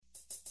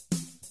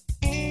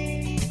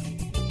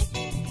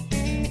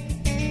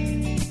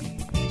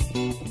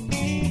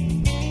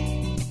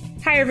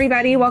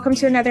everybody. Welcome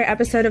to another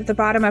episode of the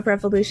Bottom Up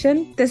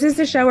Revolution. This is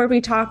the show where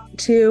we talk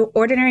to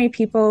ordinary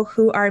people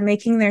who are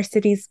making their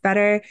cities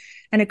better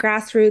in a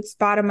grassroots,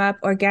 bottom-up,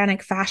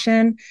 organic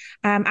fashion.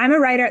 I'm a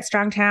writer at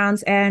Strong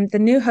Towns and the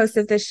new host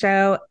of this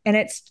show, and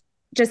it's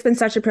just been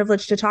such a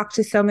privilege to talk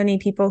to so many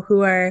people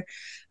who are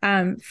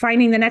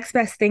finding the next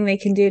best thing they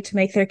can do to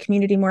make their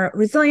community more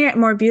resilient,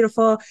 more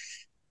beautiful.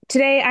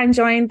 Today, I'm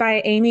joined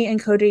by Aimee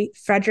and Cody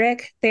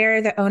Frederick.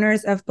 They're the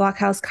owners of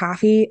Blockhouse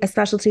Coffee, a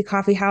specialty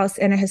coffee house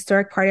in a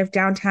historic part of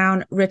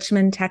downtown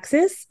Richmond,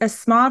 Texas, a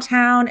small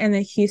town in the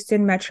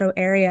Houston metro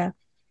area.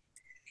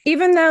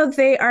 Even though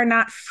they are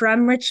not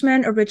from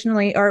Richmond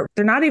originally, or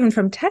they're not even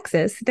from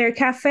Texas, their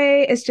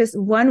cafe is just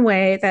one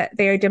way that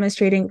they are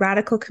demonstrating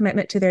radical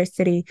commitment to their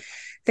city.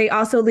 They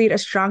also lead a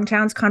Strong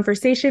Towns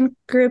conversation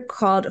group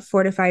called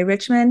Fortify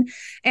Richmond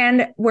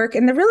and work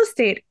in the real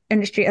estate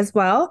industry as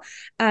well.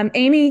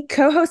 Aimee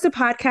co-hosts a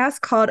podcast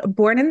called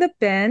Born in the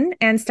Bin,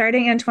 and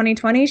starting in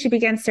 2020, she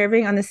began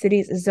serving on the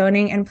city's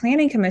Zoning and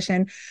Planning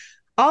Commission.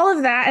 All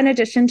of that in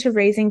addition to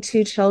raising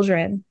 2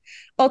 children.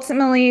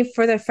 Ultimately,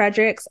 for the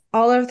Fredericks,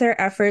 all of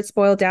their efforts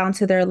boil down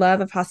to their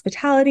love of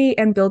hospitality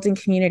and building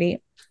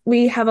community.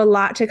 We have a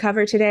lot to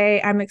cover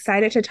today. I'm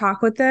excited to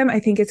talk with them. I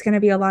think it's going to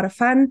be a lot of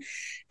fun,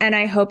 and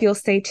I hope you'll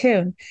stay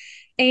tuned.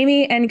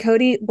 Aimee and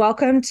Cody,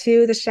 welcome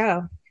to the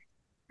show.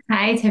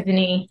 Hi,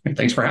 Tiffany.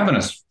 Thanks for having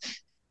us.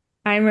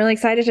 I'm really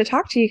excited to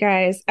talk to you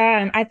guys.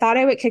 I thought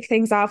I would kick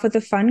things off with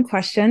a fun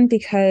question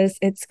because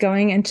it's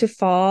going into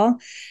fall,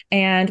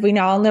 and we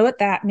all know what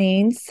that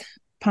means.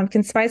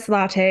 Pumpkin spice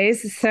lattes.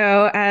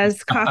 So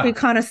as coffee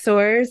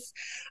connoisseurs,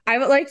 I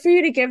would like for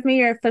you to give me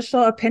your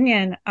official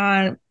opinion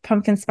on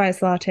pumpkin spice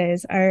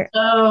lattes.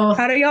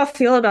 How do y'all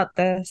feel about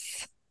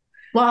this?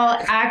 Well,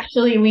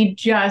 actually, we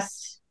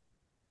just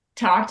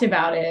talked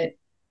about it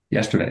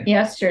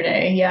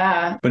Yesterday,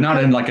 yeah. but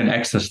not in like an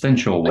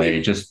existential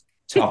way, just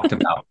talked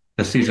about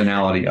the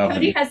seasonality of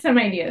Cody it. has some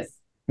ideas.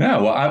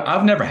 No, well,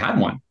 I've never had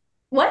one.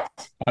 What?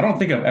 I don't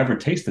think I've ever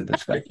tasted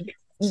this thing.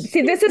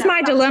 See, this is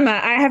my dilemma.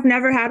 I have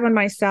never had one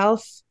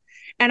myself,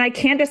 and I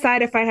can't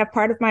decide if I have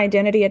part of my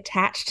identity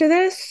attached to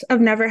this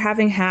of never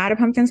having had a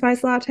pumpkin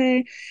spice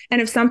latte,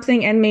 and if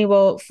something in me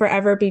will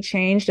forever be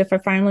changed if I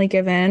finally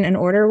give in and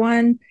order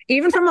one,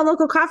 even from a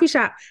local coffee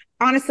shop.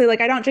 Honestly,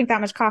 I don't drink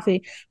that much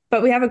coffee,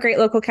 but we have a great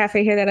local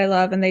cafe here that I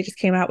love, and they just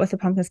came out with a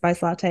pumpkin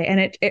spice latte, and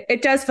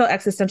it does feel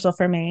existential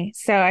for me.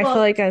 So I feel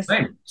like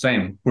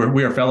Same.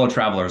 We are fellow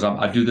travelers.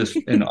 I do this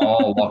in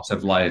all walks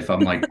of life.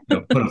 I'm like,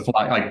 put a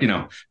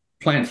flag,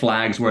 plant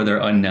flags where they're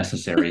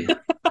unnecessary.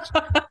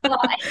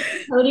 Well,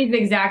 Cody's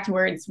exact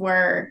words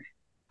were,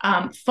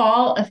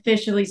 fall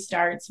officially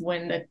starts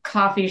when the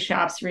coffee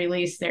shops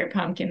release their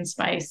pumpkin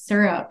spice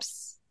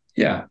syrups.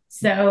 Yeah.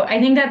 So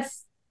I think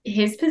that's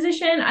his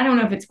position. I don't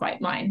know if it's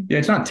quite mine. Yeah,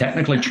 it's not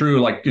technically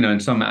true, in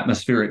some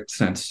atmospheric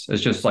sense.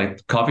 It's just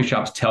like coffee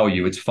shops tell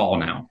you it's fall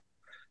now.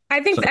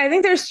 I think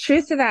there's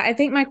truth to that. I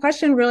think my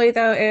question really,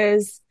 though,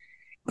 is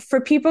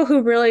for people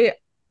who really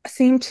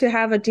seem to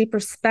have a deep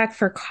respect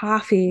for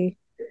coffee.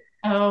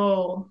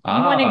 Oh, you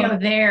want to go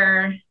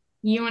there.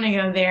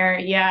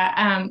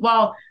 Yeah.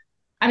 Well,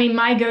 I mean,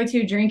 my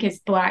go-to drink is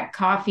black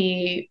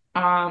coffee,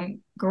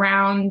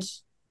 ground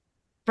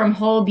from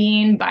whole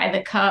bean by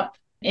the cup,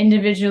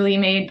 individually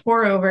made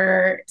pour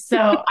over.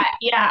 So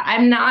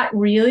I'm not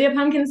really a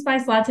pumpkin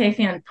spice latte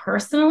fan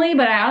personally,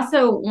 but I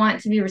also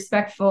want to be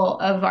respectful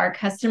of our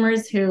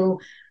customers who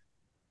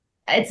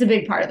it's a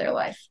big part of their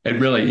life.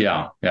 It really,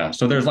 yeah.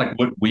 So there's what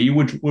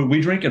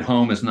we drink at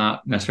home is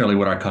not necessarily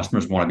what our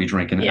customers want to be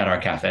drinking at our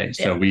cafe.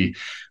 So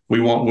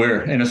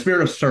we're in a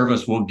spirit of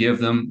service. We'll give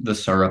them the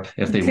syrup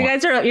if they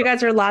want. You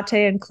guys are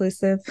latte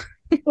inclusive.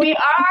 We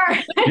are.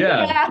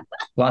 Yeah.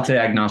 Latte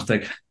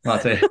agnostic.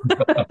 Latte.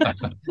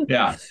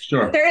 Yeah,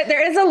 sure.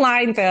 There is a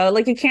line though.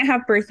 You can't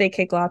have birthday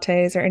cake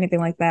lattes or anything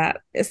like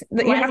that.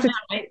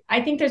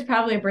 I think there's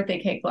probably a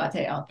birthday cake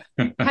latte out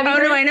there.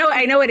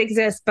 I know it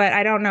exists, but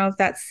I don't know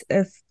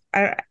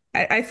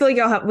I feel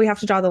like we have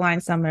to draw the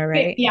line somewhere,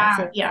 right?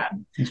 Yeah.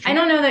 I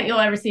don't know that you'll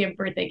ever see a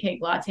birthday cake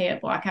latte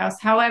at Blockhouse.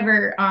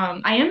 However,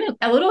 I am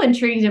a little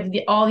intrigued of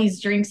all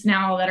these drinks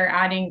now that are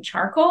adding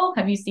charcoal.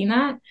 Have you seen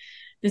that?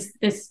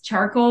 This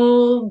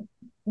charcoal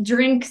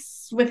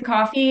drinks with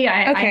coffee.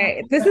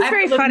 This is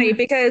very funny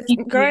because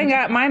growing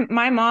up,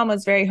 my mom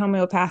was very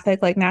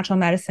homeopathic, natural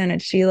medicine,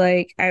 and she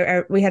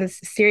we had a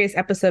serious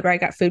episode where I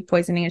got food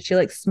poisoning, and she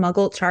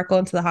smuggled charcoal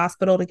into the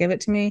hospital to give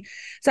it to me.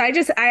 So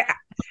I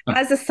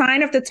as a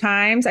sign of the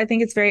times, I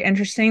think it's very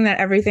interesting that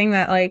everything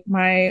that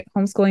my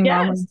homeschooling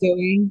mom was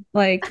doing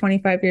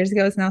 25 years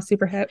ago is now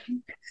super hip.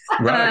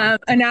 Right.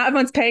 And now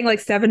everyone's paying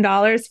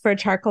 $7 for a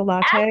charcoal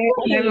latte.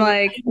 Absolutely. And I'm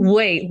like,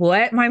 wait,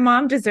 what? My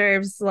mom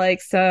deserves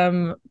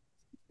some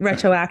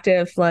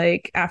retroactive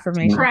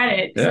affirmation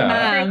credit.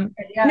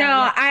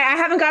 No, I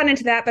haven't gotten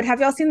into that, but have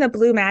y'all seen the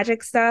blue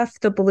magic stuff?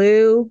 The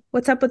blue,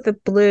 what's up with the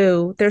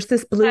blue? There's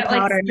this blue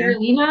powder.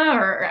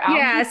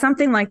 Spirulina or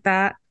something like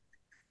that.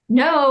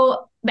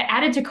 No, but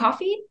added to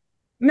coffee?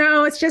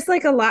 No, it's just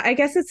like a lot. I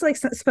guess it's like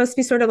supposed to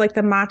be sort of like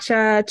the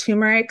matcha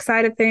turmeric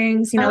side of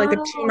things, like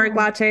the turmeric Oh.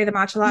 latte, the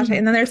matcha latte. Mhm.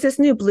 And then there's this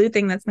new blue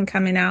thing that's been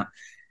coming out,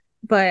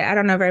 but I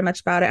don't know very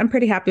much about it. I'm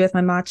pretty happy with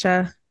my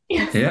matcha.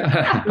 That's really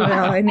all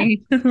Yeah. I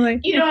need.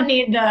 Like, You don't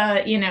need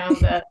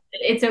the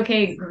it's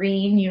okay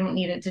green. You don't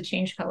need it to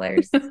change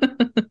colors.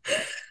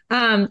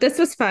 this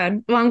was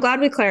fun. Well, I'm glad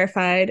we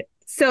clarified.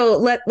 So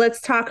let's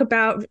talk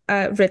about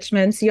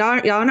Richmond. So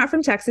y'all are not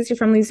from Texas. You're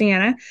from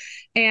Louisiana,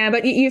 and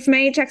but you've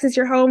made Texas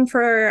your home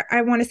for,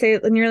 I want to say,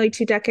 nearly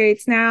 2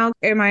 decades now.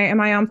 Am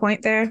I on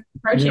point there?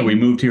 Yeah, we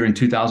moved here in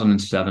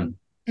 2007.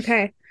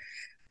 Okay.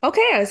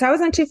 Okay, so I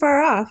wasn't too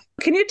far off.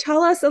 Can you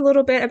tell us a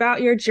little bit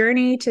about your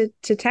journey to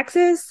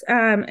Texas,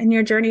 and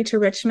your journey to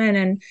Richmond,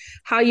 and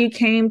how you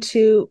came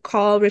to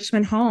call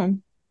Richmond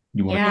home?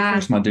 You want to go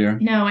first, my dear?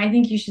 No, I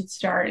think you should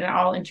start and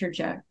I'll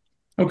interject.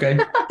 Okay.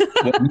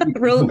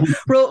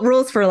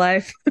 Rules for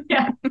life.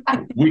 Yeah.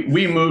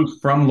 We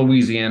moved from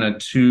Louisiana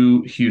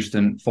to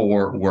Houston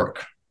for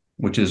work,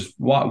 which is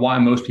why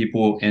most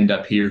people end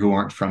up here who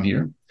aren't from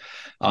here.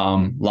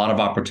 A lot of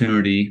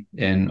opportunity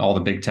in all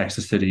the big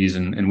Texas cities,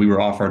 and we were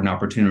offered an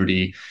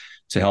opportunity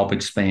to help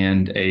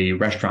expand a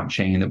restaurant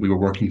chain that we were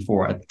working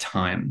for at the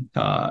time,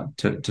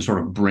 to sort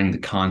of bring the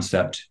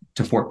concept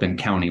to Fort Bend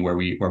County, where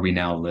we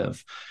now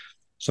live.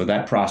 So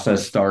that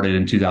process started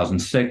in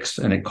 2006,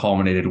 and it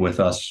culminated with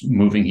us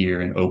moving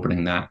here and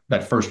opening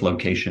that first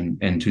location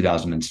in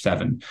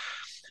 2007.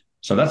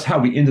 So that's how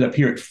we ended up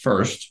here at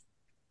first.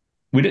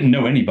 We didn't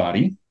know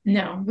anybody.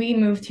 No, we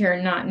moved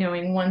here not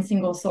knowing one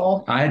single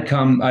soul.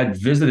 I'd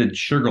visited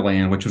Sugar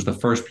Land, which was the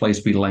first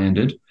place we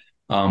landed,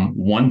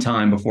 one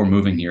time before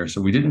moving here.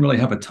 So we didn't really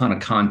have a ton of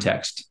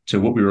context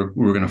to what we were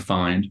going to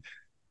find.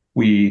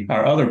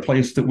 Our other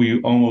place that we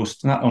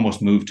not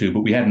almost moved to,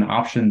 but we had an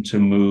option to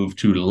move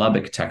to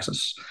Lubbock,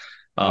 Texas.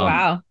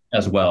 Wow.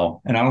 As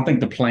well. And I don't think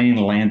the plane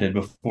landed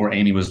before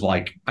Aimee was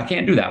like, I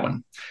can't do that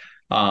one.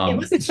 It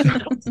was a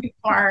little too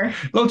far.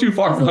 A little too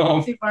far from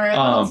home. It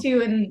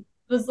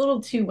was a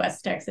little too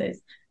West Texas.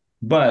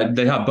 But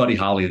they have Buddy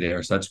Holly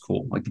there, so that's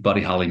cool. Like the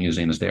Buddy Holly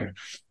Museum is there.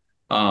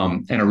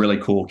 And a really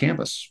cool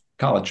campus,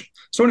 college.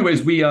 So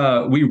anyways, we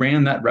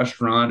ran that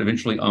restaurant,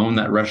 eventually owned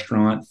that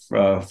restaurant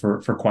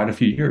for quite a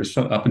few years.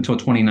 So up until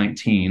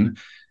 2019,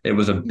 it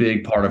was a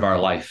big part of our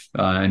life.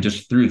 And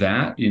just through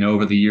that,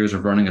 over the years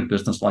of running a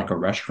business like a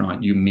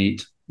restaurant, you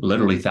meet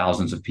literally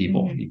thousands of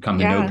people. You come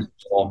to know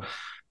people.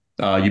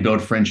 You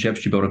build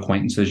friendships, you build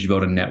acquaintances, you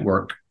build a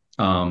network.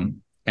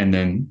 And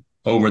then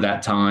over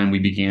that time, we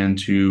began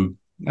to,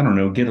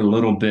 get a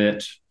little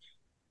bit,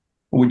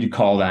 what would you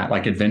call that?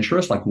 Like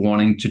adventurous, like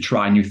wanting to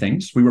try new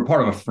things. We were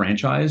part of a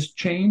franchise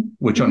chain,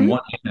 which on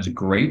one hand is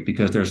great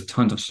because there's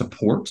tons of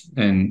support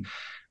and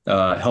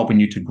helping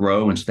you to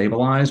grow and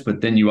stabilize.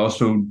 But then you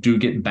also do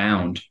get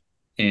bound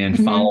in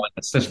following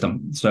the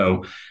system.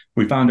 So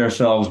we found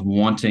ourselves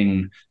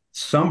wanting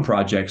some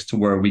projects to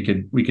where we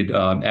could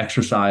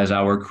exercise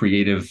our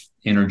creative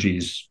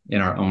energies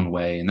in our own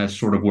way. And that's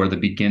sort of where the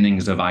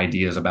beginnings of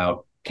ideas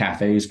about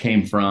cafes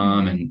came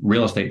from and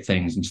real estate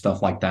things and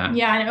stuff like that.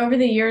 Yeah. And over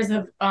the years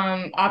of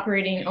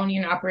owning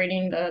and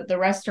operating the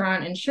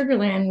restaurant in Sugar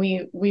Land,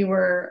 we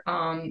were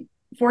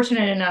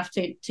fortunate enough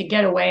to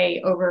get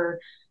away over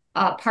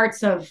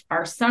parts of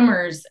our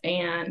summers,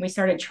 and we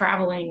started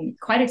traveling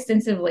quite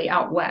extensively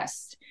out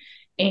west.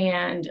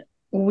 And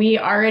we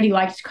already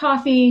liked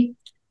coffee.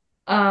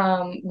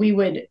 We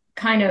would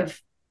kind of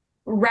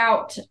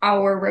route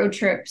our road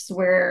trips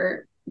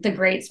where the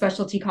great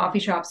specialty coffee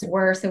shops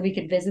were so we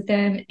could visit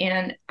them.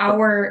 And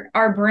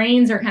our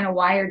brains are kind of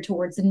wired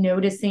towards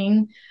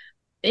noticing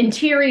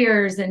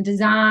interiors and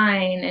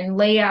design and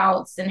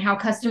layouts and how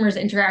customers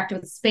interact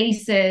with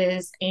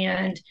spaces.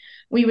 And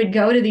we would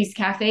go to these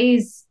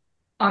cafes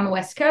on the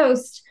West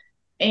Coast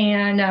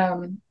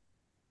and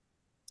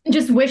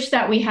just wish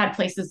that we had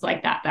places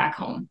like that back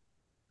home.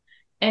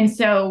 And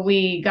so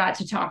we got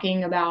to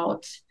talking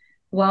about,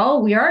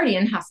 well, we're already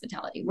in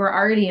hospitality. We're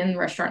already in the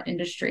restaurant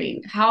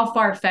industry. How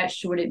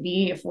far-fetched would it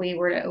be if we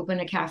were to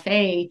open a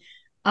cafe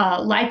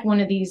like one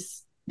of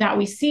these that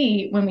we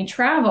see when we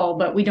travel,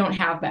 but we don't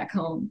have back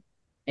home?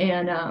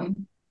 And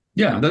and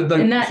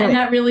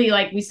that really,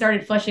 like, we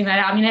started fleshing that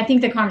out. I mean, I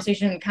think the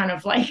conversation kind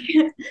of like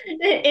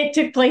it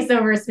took place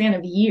over a span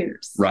of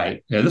years.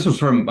 Right. Yeah. This was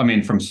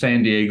from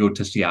San Diego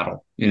to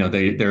Seattle.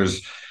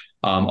 There's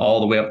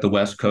all the way up the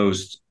West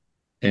Coast.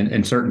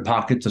 In certain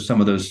pockets of some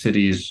of those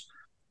cities,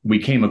 we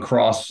came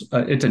across,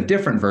 it's a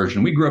different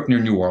version. We grew up near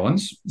New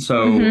Orleans.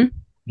 So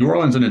New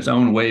Orleans in its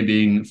own way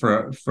being,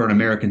 for an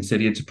American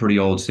city, it's a pretty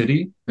old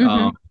city.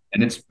 And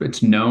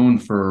it's known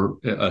for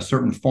a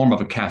certain form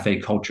of a cafe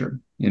culture.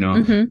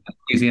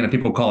 Louisiana,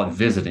 people call it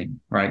visiting,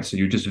 right? So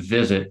you just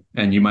visit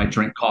and you might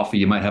drink coffee,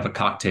 you might have a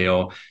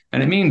cocktail,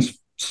 and it means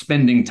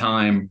spending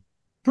time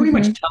pretty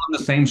much telling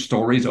the same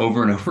stories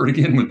over and over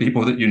again with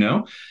people that you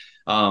know.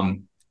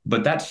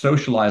 But that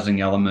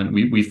socializing element,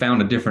 we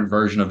found a different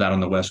version of that on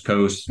the West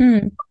Coast,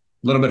 a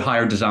little bit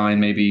higher design,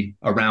 maybe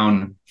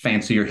around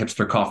fancier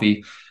hipster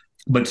coffee,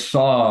 but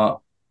saw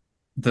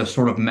the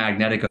sort of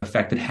magnetic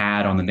effect it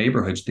had on the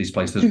neighborhoods these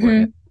places were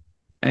in,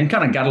 and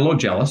kind of got a little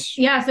jealous.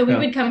 Yeah. So we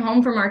would come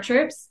home from our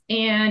trips,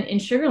 and in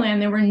Sugar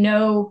Land, there were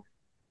no,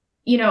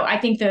 I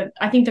think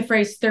the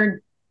phrase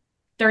third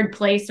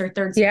place or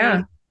third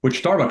space,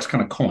 which Starbucks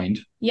kind of coined.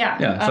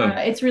 Yeah. So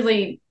it's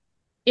really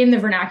in the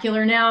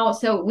vernacular now.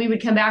 So we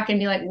would come back and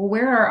be like, well,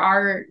 where are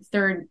our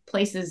third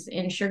places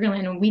in Sugar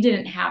Land? And we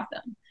didn't have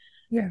them.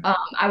 Yeah.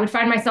 I would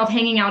find myself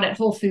hanging out at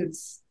Whole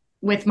Foods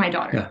with my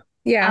daughter.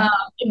 Yeah.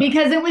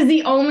 Because it was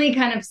the only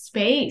kind of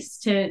space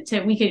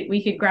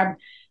we could grab,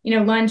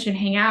 lunch and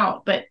hang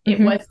out, but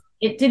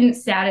it didn't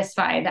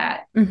satisfy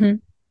that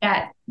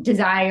that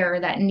desire,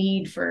 that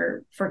need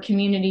for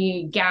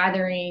community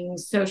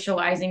gatherings,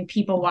 socializing,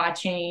 people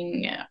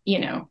watching,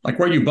 like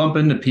where you bump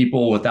into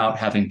people without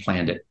having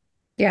planned it.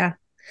 Yeah.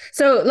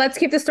 So let's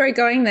keep the story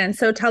going then.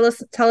 So tell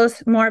us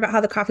more about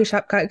how the coffee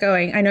shop got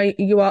going. I know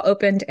you all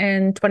opened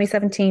in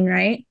 2017,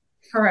 right?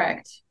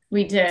 Correct.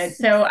 We did.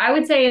 So I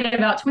would say in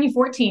about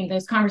 2014,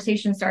 those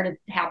conversations started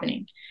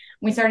happening.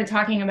 We started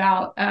talking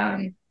about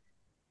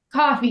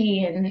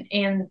coffee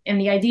and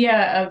the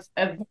idea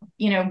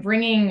of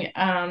bringing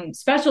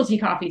specialty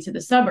coffee to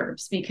the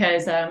suburbs,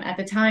 because at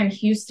the time,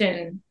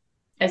 Houston,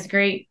 as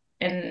great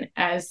and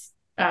as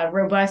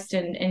robust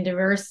and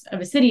diverse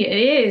of a city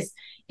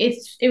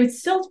it was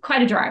still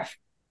quite a drive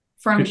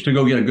to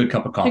go get a good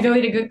cup of coffee.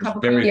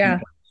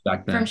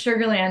 Back then. From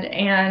Sugar Land.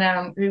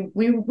 And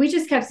we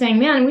just kept saying,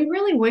 man, we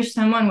really wish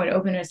someone would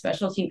open a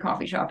specialty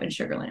coffee shop in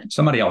Sugar Land.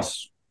 Somebody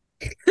else.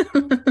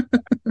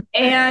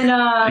 And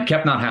it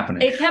kept not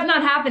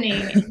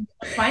happening. And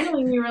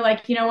finally, we were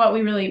like, you know what,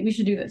 we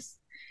should do this.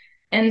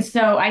 And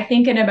so I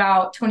think in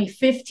about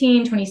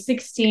 2015,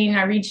 2016,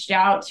 I reached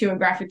out to a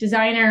graphic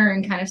designer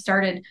and kind of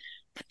started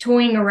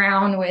toying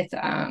around with,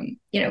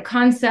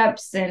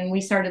 concepts, and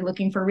we started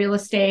looking for real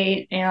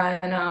estate,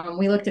 and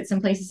we looked at some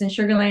places in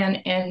Sugar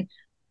Land, and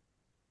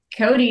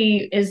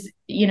Cody is,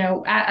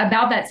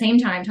 about that same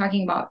time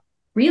talking about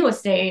real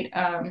estate.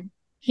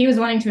 He was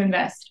wanting to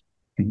invest,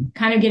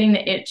 kind of getting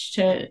the itch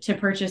to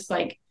purchase,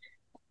 like,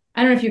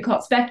 I don't know if you call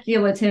it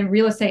speculative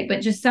real estate, but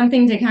just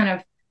something to kind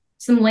of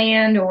some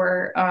land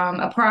or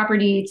a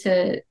property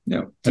to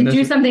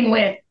do something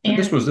with. And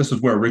this is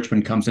where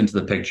Richmond comes into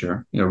the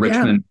picture.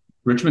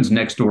 Richmond's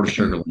next door to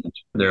Sugar Land.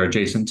 They're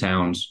adjacent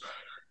towns.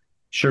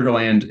 Sugar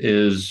Land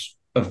is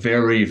a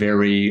very,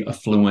 very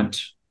affluent,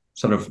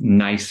 sort of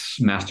nice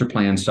master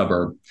plan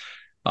suburb.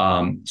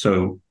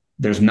 So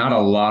there's not a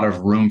lot of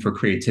room for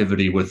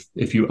creativity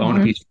if you own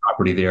a piece of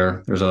property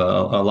there. There's a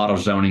lot of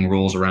zoning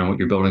rules around what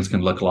your buildings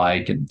can look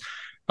like. And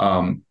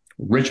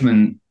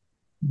Richmond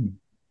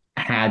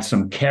had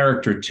some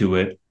character to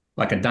it,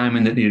 like a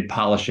diamond that needed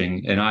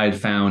polishing. And I had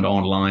found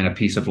online a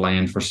piece of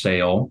land for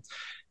sale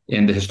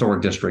in the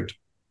historic district.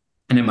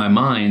 And in my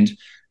mind,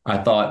 I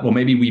thought, well,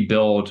 maybe we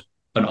build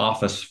an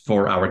office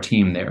for our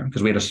team there,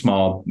 because we had a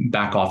small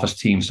back office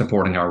team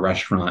supporting our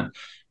restaurant.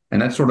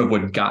 And that's sort of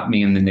what got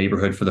me in the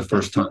neighborhood for the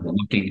first time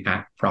looking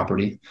at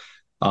property.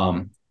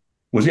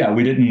 We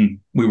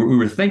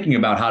were thinking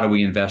about how do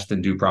we invest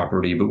and do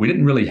property, but I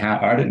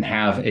didn't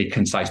have a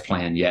concise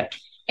plan yet.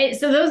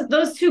 So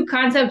those two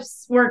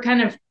concepts were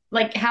kind of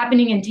like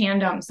happening in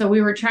tandem. So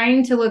we were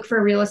trying to look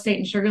for real estate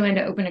in Sugar Land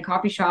to open a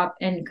coffee shop,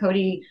 and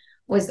Cody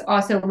was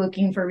also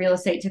looking for real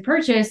estate to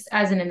purchase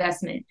as an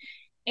investment.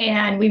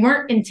 And we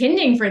weren't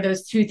intending for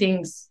those two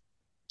things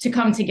to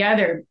come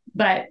together,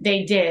 but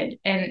they did.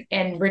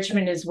 And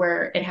Richmond is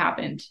where it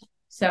happened.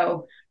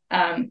 So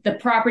the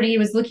property I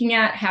was looking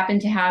at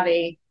happened to have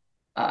a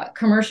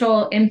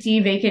empty,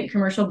 vacant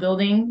commercial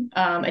building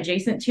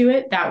adjacent to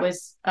it that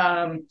was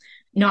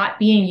not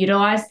being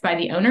utilized by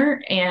the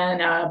owner,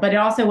 and but it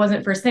also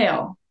wasn't for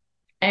sale.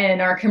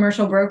 And our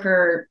commercial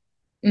broker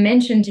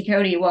mentioned to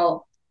Cody,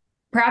 well,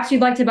 perhaps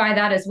you'd like to buy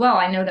that as well.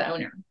 I know the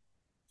owner.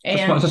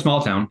 It's a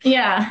small town.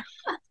 Yeah.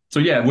 So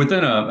yeah,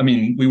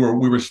 we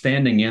were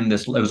standing in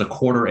this, it was a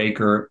 1/4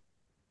 acre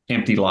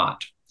empty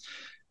lot.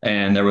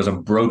 And there was a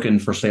broken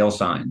for sale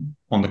sign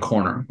on the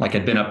corner, like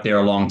had been up there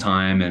a long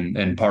time,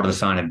 and part of the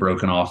sign had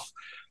broken off.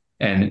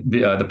 And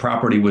the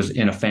property was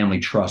in a family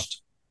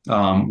trust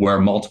where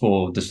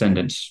multiple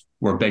descendants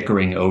were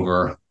bickering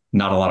over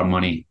not a lot of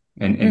money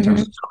in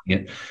terms of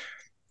selling it.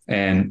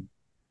 And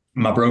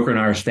my broker and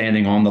I are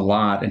standing on the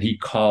lot, and he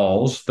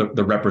calls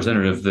the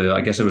representative,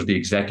 I guess it was the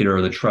executor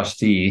or the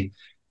trustee.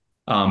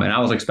 And I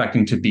was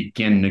expecting to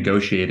begin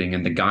negotiating,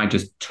 and the guy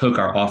just took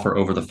our offer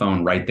over the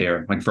phone right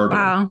there, like verbally.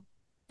 Wow.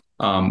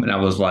 And I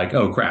was like,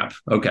 oh, crap.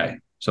 Okay.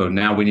 So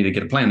now we need to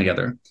get a plan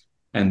together.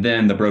 And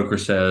then the broker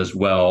says,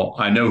 well,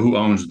 I know who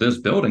owns this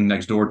building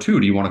next door too.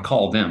 Do you want to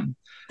call them?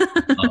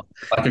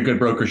 Like a good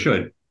broker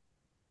should.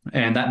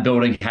 And that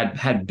building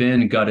had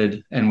been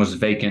gutted and was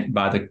vacant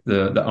by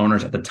the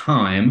owners at the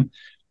time.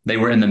 They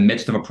were in the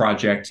midst of a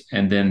project,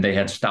 and then they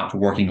had stopped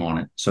working on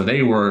it. So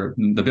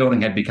the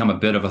building had become a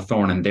bit of a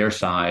thorn in their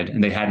side,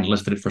 and they hadn't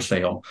listed it for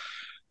sale.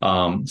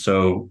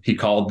 So he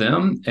called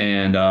them,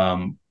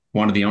 and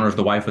one of the owners,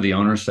 the wife of the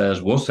owner,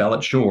 says, we'll sell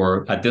it,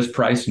 sure. At this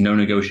price, no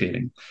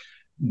negotiating.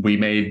 We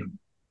made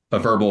a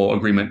verbal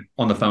agreement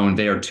on the phone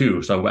there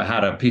too. So I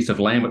had a piece of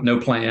land with no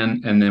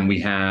plan, and then we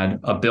had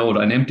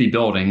an empty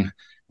building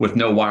with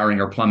no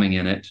wiring or plumbing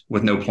in it,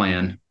 with no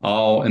plan,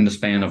 all in the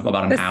span of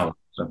about an hour.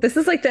 So this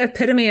is like the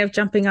epitome of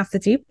jumping off the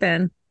deep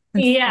end.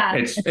 Yeah.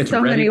 it's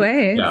so ready, many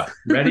ways. Yeah,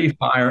 ready,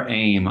 fire,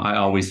 aim, I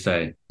always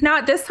say. Now,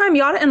 at this time,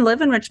 y'all didn't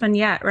live in Richmond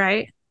yet,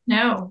 right?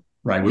 No,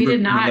 Right. we We did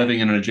were not. living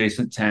in an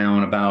adjacent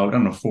town about, I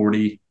don't know,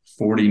 40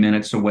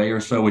 minutes away or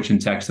so, which in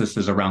Texas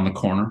is around the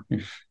corner.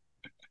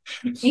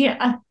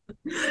 Yeah.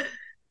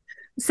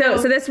 So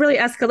this really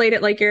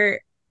escalated, like you're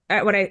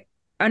at what I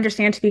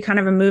understand to be kind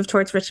of a move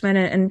towards Richmond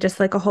and just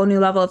like a whole new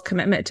level of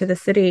commitment to the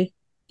city.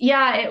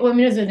 Yeah, it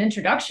was an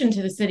introduction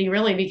to the city,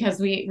 really,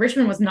 because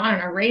Richmond was not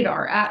on our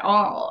radar at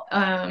all.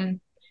 I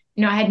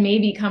had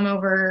maybe come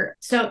over.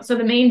 So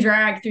the main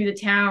drag through the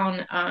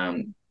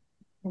town,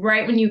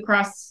 right when you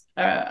cross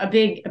a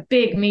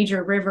big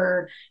major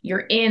river, you're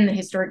in the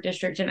historic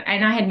district, and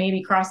I had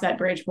maybe crossed that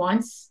bridge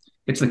once.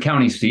 It's the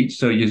county seat,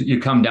 so you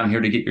come down here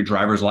to get your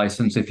driver's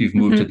license if you've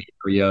moved to the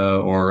area,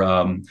 or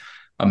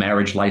a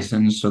marriage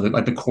license. So that,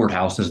 like, the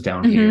courthouse is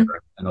down here,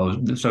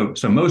 and so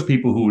most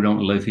people who don't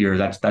live here,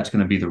 that's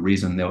going to be the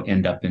reason they'll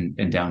end up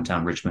in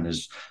downtown Richmond,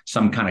 is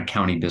some kind of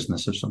county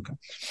business of some kind.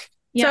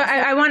 Yeah.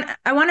 So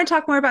I want to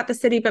talk more about the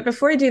city, but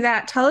before we do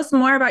that, tell us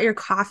more about your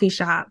coffee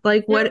shop.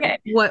 Like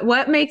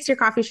what makes your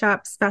coffee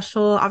shop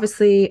special?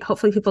 Obviously,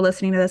 hopefully people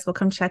listening to this will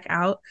come check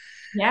out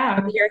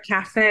your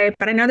cafe,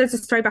 but I know there's a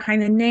story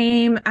behind the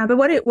name. But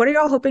what are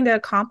y'all hoping to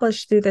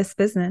accomplish through this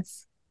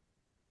business?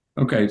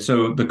 Okay,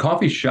 so the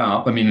coffee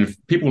shop, I mean, if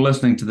people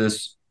listening to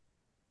this,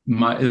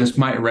 this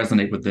might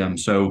resonate with them.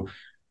 So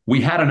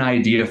we had an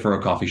idea for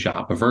a coffee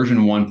shop, a version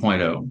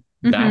 1.0.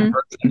 That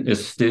version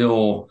is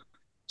still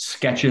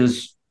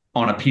sketches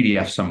on a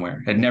PDF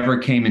somewhere. It never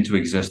came into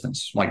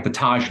existence. Like the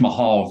Taj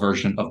Mahal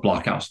version of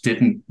Blockhouse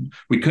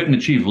we couldn't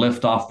achieve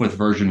liftoff with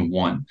version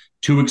 1.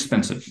 Too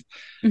expensive.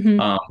 We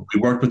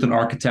worked with an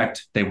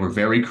architect. They were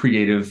very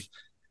creative,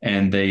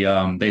 and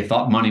they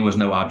thought money was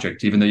no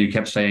object, even though you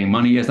kept saying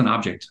money is an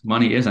object.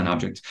 Money is an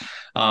object.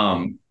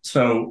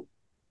 So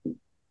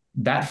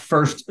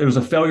it was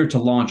a failure to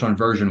launch on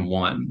version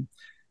 1.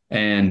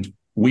 And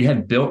we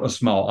had built a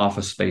small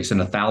office space in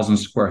 1,000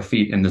 square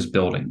feet in this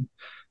building.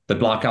 The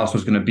Blockhouse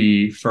was going to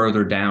be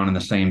further down in the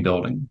same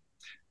building.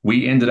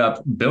 We ended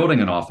up building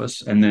an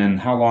office, and then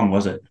how long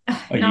was it?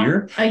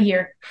 Year? A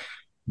year.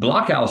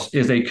 Blockhouse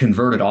is a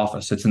converted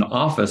office. It's an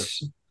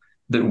office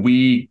that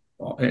we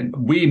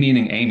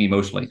meaning Aimee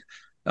mostly,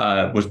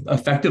 was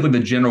effectively the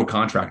general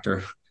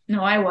contractor.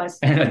 No, I was.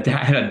 And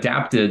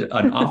adapted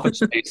an office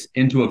space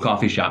into a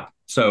coffee shop.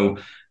 So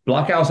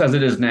Blockhouse, as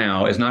it is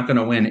now, is not going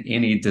to win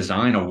any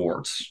design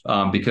awards,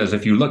 because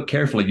if you look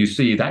carefully, you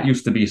see that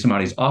used to be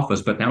somebody's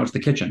office, but now it's the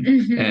kitchen.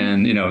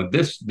 And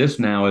this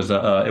now is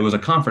it was a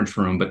conference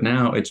room, but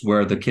now it's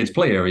where the kids'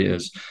 play area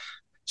is.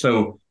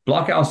 So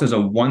Blockhouse is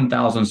a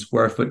 1,000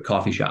 square foot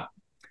coffee shop.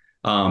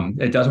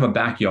 It does have a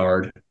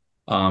backyard.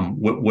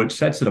 What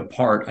sets it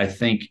apart, I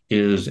think,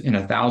 is in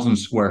 1,000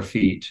 square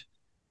feet,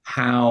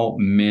 how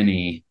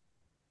many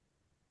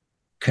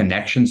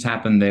connections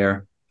happen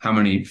there, how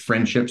many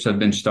friendships have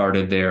been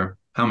started there,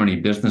 how many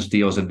business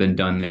deals have been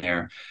done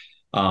there,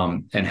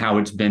 and how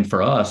it's been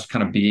for us,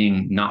 kind of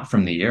being not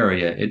from the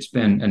area. It's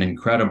been an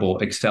incredible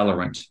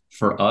accelerant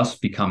for us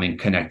becoming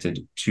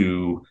connected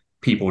to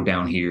people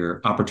down here,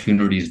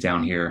 opportunities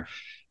down here.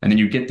 And then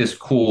you get this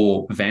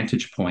cool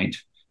vantage point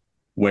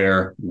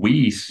where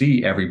we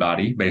see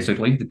everybody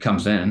basically that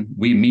comes in.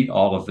 We meet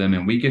all of them,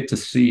 and we get to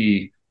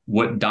see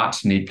what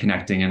dots need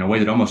connecting in a way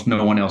that almost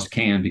no one else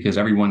can, because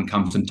everyone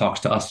comes and talks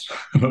to us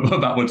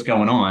about what's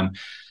going on.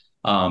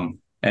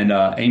 And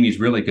Aimee's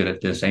really good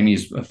at this.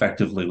 Aimee's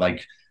effectively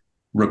like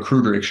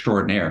recruiter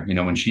extraordinaire.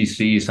 When she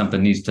sees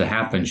something needs to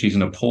happen, she's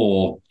going to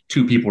pull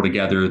two people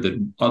together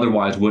that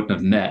otherwise wouldn't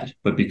have met.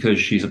 But because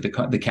she's at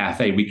the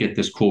cafe, we get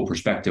this cool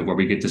perspective where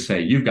we get to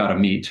say, you've got to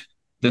meet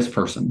this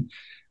person.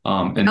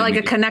 And like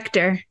a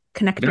connector.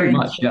 Very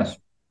much, yes.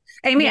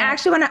 Aimee, I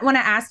actually want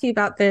to ask you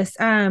about this.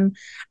 I'm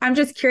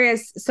just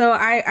curious. So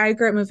I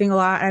grew up moving a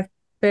lot. I've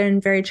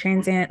been very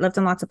transient, lived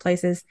in lots of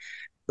places.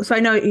 So I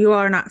know you all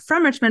are not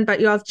from Richmond, but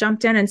you all have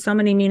jumped in so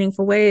many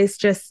meaningful ways,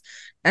 just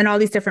in all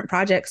these different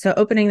projects. So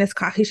opening this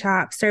coffee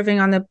shop, serving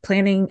on the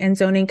Planning and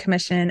Zoning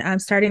Commission,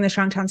 starting the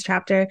Strong Towns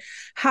chapter.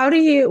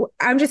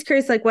 I'm just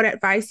curious, like, what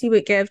advice you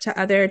would give to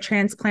other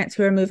transplants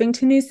who are moving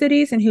to new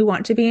cities and who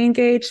want to be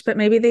engaged, but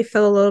maybe they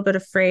feel a little bit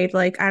afraid,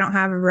 like, I don't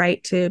have a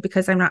right to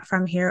because I'm not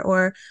from here.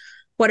 Or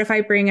what if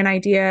I bring an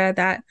idea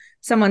that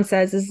someone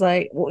says is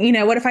like,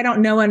 what if I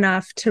don't know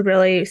enough to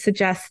really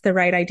suggest the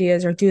right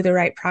ideas or do the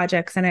right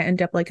projects, and I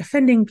end up like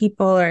offending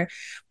people? Or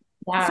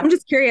so I'm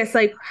just curious,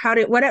 like,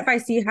 what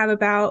advice do you have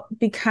about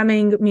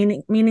becoming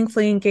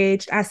meaningfully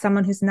engaged as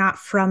someone who's not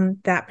from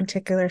that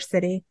particular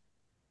city?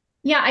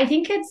 Yeah, I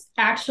think it's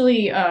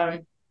actually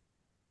an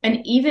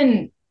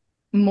even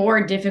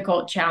more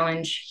difficult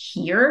challenge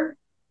here.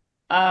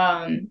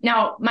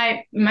 Now,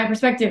 my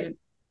perspective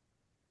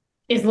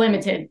is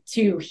limited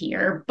to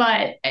here,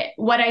 but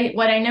what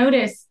I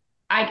notice,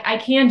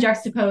 I can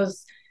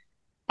juxtapose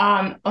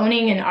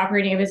owning and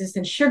operating a business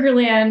in Sugar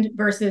Land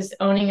versus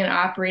owning and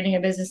operating a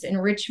business in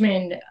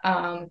Richmond.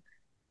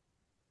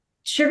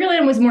 Sugar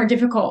Land was more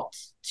difficult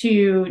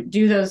to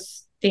do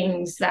those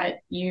things that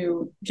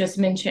you just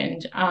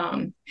mentioned.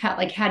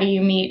 How do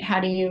you meet?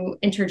 How do you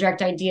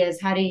interject ideas?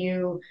 How do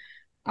you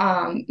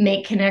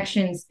make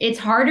connections? It's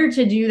harder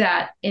to do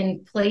that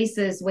in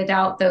places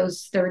without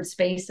those third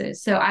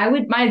spaces. So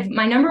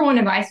my number one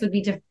advice would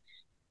be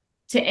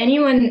to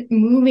anyone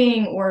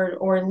moving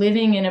or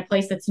living in a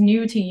place that's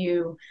new to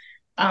you,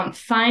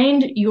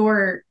 find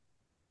your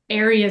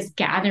area's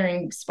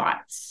gathering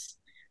spots.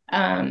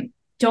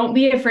 Don't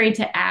be afraid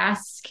to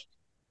ask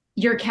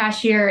your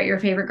cashier at your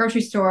favorite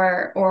grocery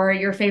store or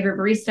your favorite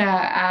barista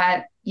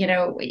at,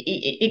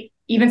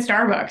 even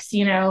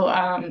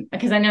Starbucks,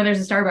 because I know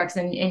there's a Starbucks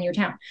in your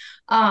town.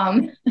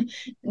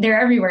 They're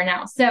everywhere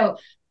now. So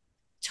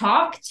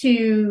talk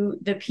to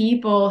the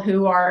people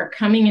who are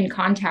coming in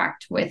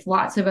contact with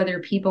lots of other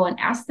people and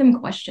ask them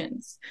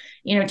questions.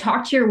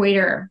 Talk to your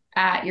waiter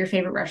at your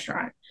favorite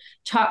restaurant.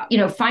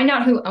 Find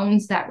out who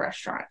owns that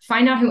restaurant.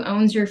 Find out who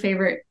owns your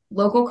favorite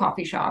local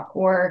coffee shop,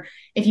 or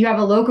if you have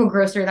a local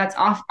grocer, that's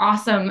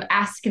awesome.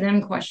 Ask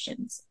them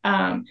questions,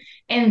 and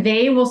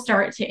they will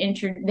start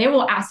to they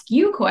will ask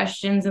you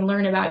questions and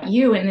learn about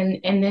you,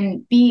 and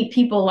then be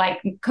people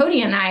like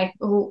Cody and I,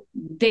 who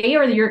they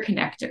are your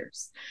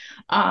connectors.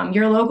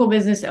 Your local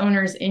business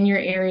owners in your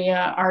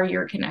area are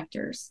your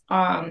connectors.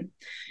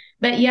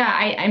 But yeah,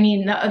 I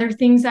mean, the other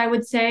things I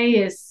would say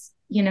is,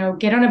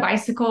 get on a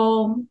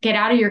bicycle, get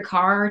out of your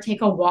car,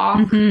 take a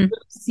walk,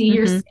 see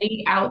your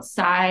city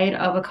outside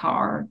of a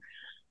car,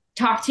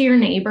 talk to your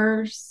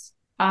neighbors.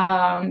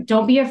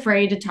 Don't be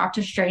afraid to talk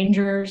to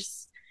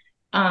strangers,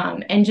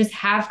 and just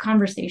have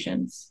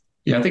conversations.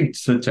 Yeah, I think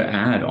to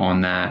add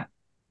on that,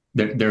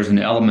 there's an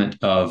element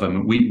of,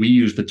 we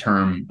use the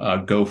term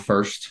go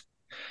first.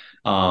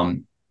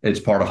 It's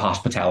part of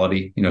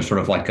hospitality, sort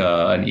of like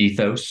an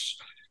ethos,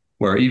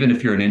 where even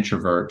if you're an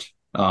introvert,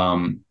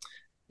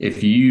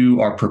 if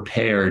you are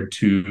prepared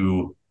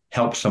to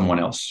help someone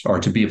else or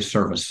to be of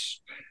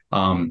service,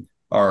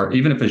 or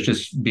even if it's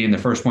just being the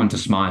first one to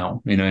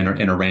smile, in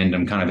a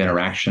random kind of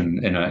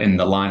interaction in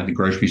the line at the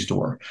grocery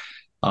store,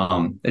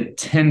 it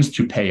tends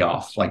to pay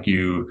off. Like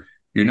you're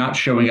not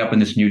showing up in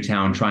this new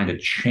town trying to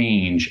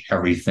change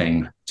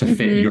everything to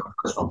fit your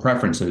personal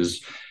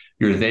preferences.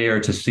 You're there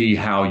to see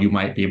how you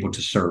might be able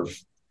to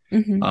serve.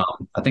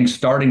 I think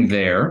starting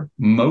there,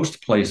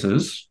 most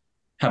places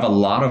have a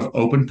lot of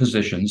open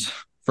positions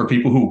for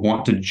people who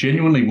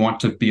genuinely want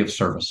to be of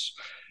service.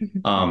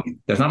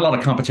 There's not a lot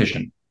of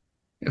competition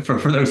for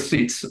those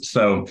seats.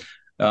 So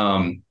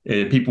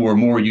people were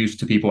more used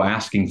to people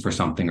asking for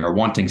something or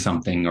wanting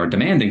something or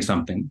demanding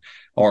something,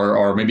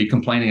 or maybe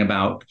complaining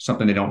about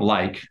something they don't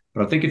like.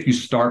 But I think if you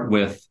start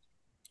with,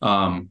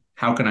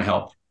 how can I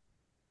help?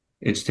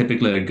 It's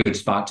typically a good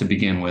spot to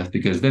begin with,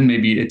 because then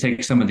maybe it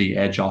takes some of the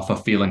edge off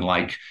of feeling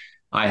like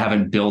I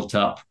haven't built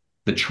up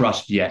the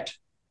trust yet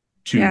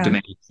to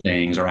demand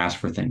things or ask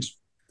for things.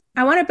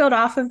 I want to build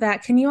off of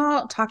that. Can you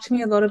all talk to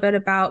me a little bit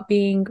about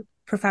being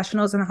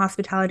professionals in the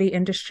hospitality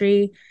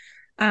industry,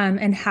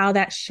 and how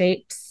that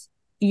shapes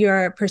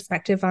your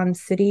perspective on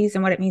cities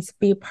and what it means to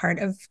be part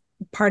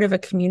of a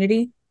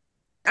community?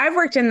 I've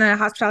worked in the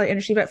hospitality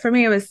industry, but for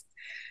me, it was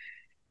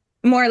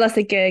more or less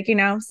a gig,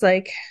 it's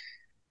like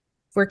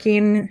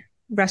working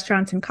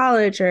restaurants in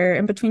college or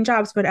in between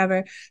jobs,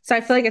 whatever. So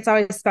I feel like it's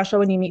always special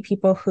when you meet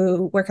people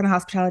who work in the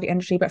hospitality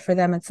industry, but for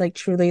them, it's like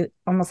truly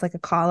almost like a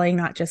calling,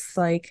 not just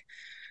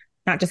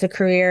a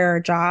career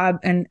or job.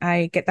 And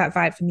I get that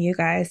vibe from you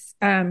guys.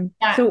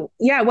 So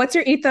yeah, what's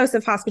your ethos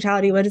of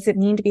hospitality? What does it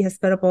mean to be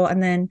hospitable?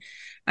 And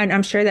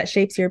I'm sure that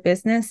shapes your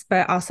business,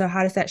 but also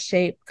how does that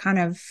shape kind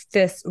of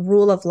this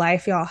rule of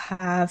life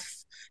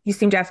you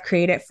seem to have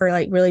created for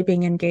like really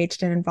being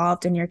engaged and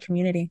involved in your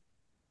community?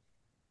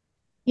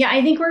 Yeah,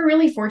 I think we're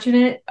really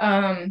fortunate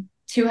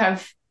to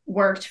have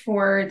worked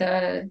for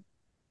the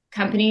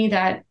company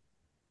that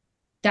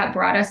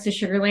brought us to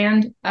Sugar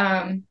Land.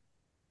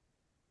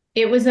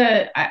 It was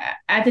at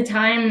the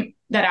time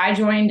that I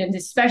joined, and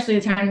especially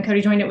the time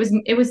Cody joined,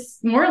 it was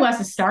more or less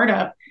a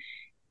startup,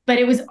 but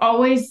it was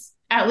always,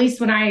 at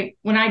least when I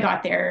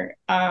got there,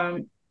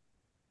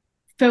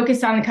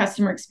 focused on the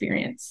customer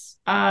experience.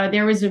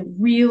 There was a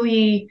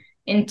really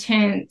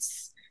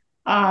intense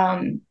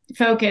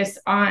focus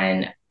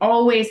on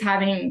always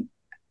having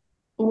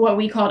what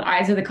we called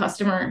eyes of the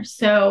customer.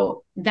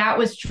 So that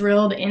was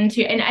drilled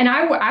into, and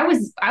I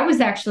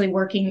was actually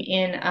working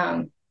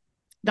in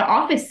the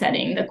office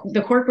setting,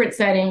 the corporate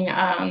setting,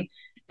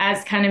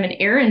 as kind of an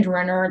errand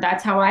runner.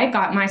 That's how I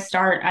got my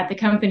start at the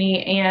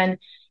company. And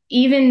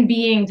even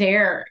being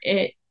there,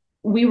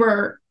 we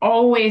were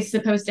always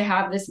supposed to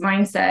have this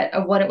mindset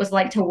of what it was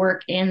like to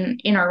work in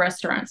our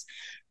restaurants.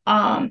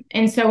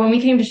 And so when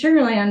we came to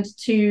Sugar Land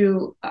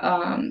to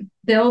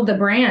build the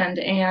brand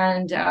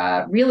and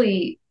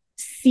really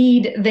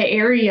seed the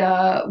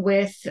area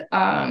with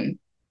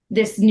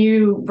this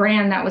new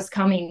brand that was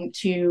coming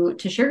to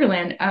Sugar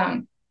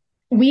Land,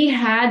 we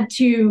had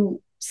to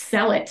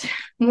sell it.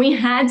 We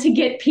had to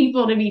get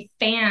people to be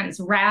fans,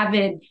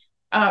 rabid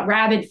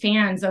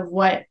fans of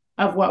what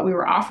we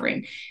were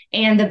offering.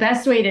 And the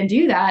best way to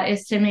do that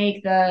is to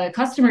make the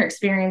customer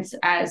experience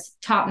as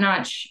top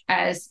notch,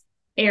 as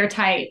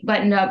airtight,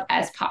 buttoned up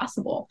as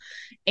possible.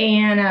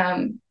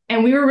 And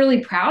we were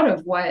really proud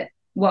of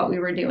what we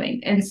were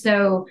doing. And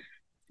so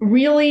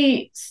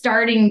really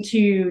starting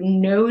to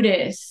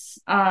notice,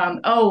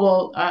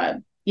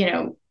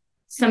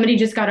 somebody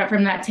just got up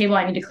from that table.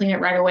 I need to clean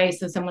it right away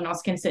so someone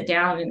else can sit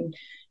down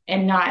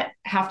and not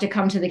have to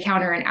come to the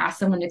counter and ask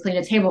someone to clean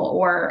a table,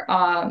 or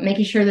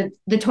making sure that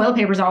the toilet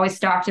paper is always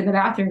stocked in the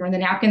bathroom, or the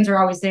napkins are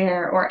always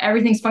there, or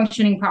everything's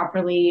functioning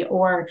properly.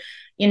 Or,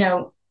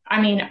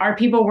 our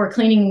people were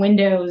cleaning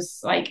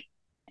windows like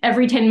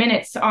every 10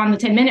 minutes on the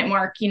 10-minute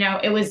mark.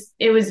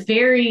 It was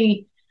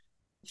very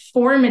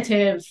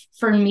formative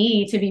for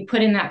me to be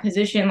put in that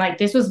position. Like,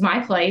 this was my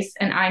place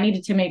and I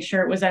needed to make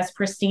sure it was as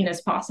pristine as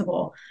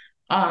possible.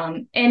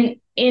 And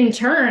in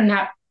turn,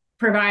 that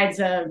provides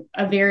a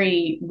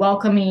very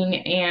welcoming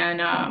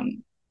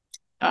and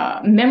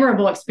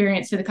memorable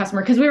experience to the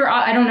customer. Because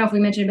I don't know if we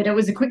mentioned, but it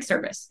was a quick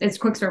service. It's a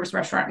quick service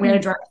restaurant. We had a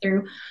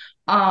drive-through.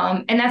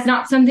 And that's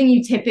not something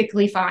you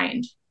typically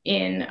find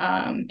in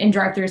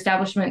drive-through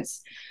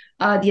establishments.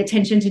 The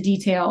attention to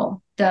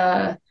detail,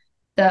 the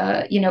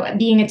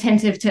being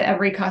attentive to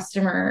every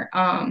customer.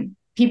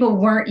 People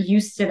weren't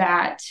used to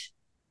that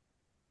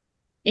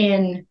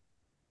in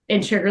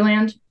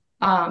Sugarland.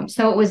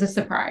 So it was a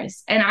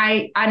surprise, and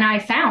I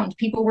found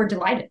people were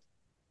delighted.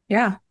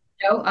 Yeah.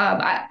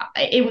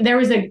 There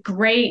was a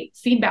great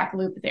feedback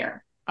loop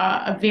there.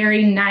 A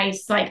very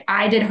nice, like,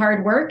 I did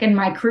hard work and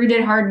my crew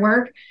did hard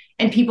work,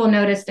 and people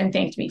noticed and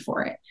thanked me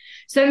for it.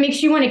 So it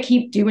makes you want to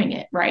keep doing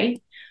it, right?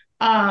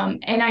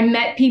 And I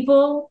met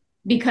people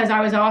because I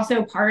was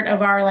also part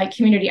of our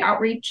community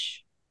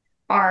outreach,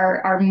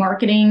 our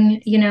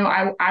marketing.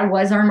 I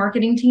was our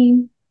marketing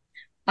team.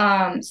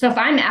 So if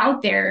I'm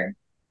out there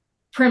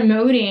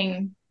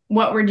promoting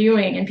what we're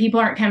doing and people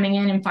aren't coming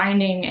in and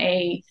finding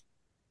a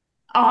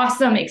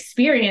awesome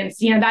experience,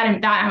 that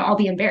I'll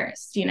be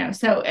embarrassed,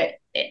 so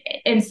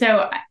and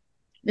so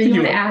you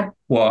want to add?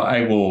 Well,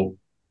 I will,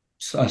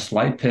 a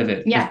slight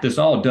pivot. Yeah. This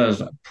all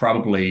does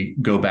probably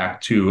go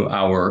back to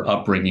our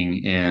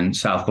upbringing in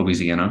South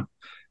Louisiana.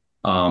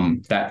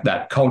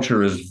 That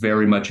culture is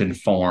very much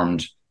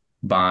informed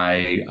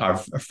by our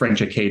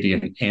French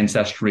Acadian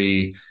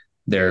ancestry.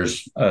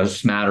 There's a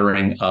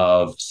smattering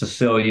of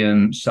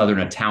Sicilian, Southern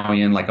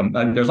Italian,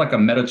 there's a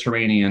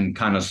Mediterranean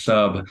kind of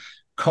sub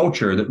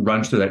culture that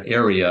runs through that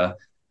area,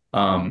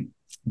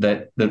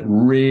 that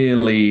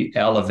really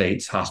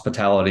elevates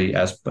hospitality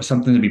as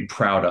something to be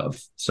proud of.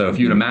 So if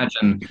you'd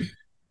imagine,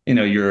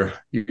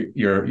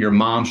 your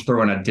mom's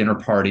throwing a dinner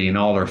party and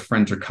all her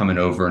friends are coming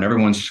over and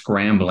everyone's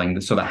scrambling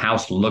so the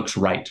house looks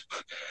right.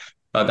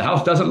 The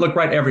house doesn't look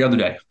right every other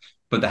day,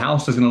 but the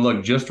house is going to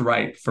look just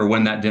right for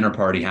when that dinner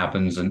party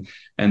happens. And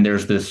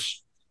there's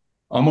this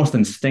almost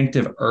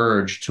instinctive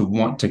urge to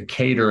want to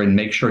cater and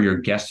make sure your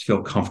guests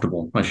feel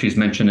comfortable. Like she's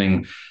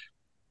mentioning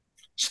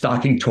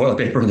stocking toilet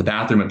paper in the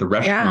bathroom at the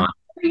restaurant.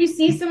 Yeah. You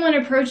see someone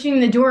approaching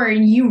the door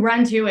and you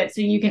run to it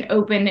so you can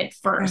open it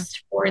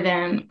first for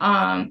them.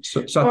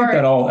 So I think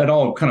that it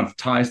all kind of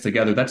ties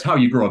together. That's how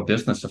you grow a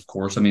business, of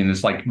course. I mean,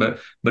 it's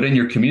but in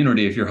your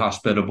community, if you're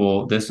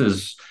hospitable, this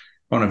is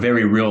on a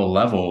very real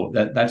level.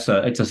 It's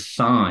a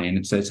sign.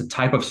 It's a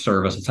type of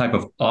service, a type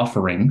of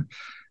offering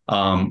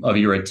of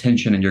your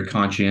attention and your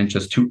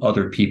conscientious to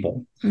other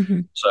people. Mm-hmm.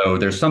 So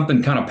there's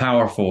something kind of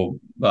powerful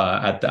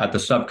at the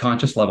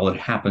subconscious level that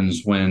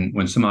happens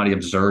when somebody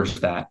observes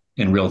that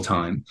in real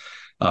time,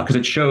 because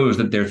it shows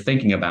that they're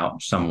thinking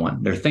about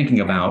someone. They're thinking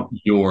about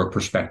your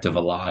perspective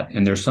a lot,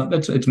 and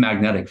it's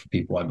magnetic for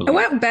people, I believe.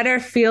 What better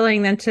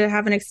feeling than to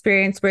have an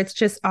experience where it's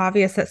just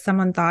obvious that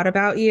someone thought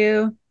about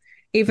you,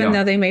 even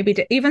though they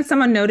maybe even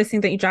someone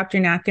noticing that you dropped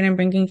your napkin and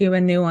bringing you a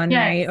new one,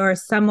 right? Or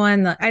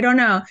someone, I don't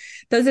know.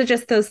 Those are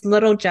just those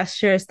little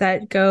gestures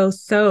that go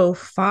so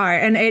far.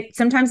 And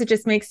sometimes it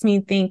just makes me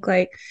think,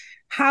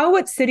 how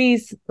would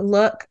cities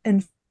look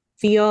and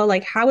feel?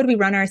 How would we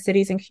run our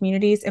cities and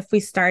communities if we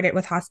started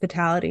with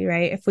hospitality,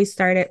 right? If we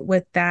started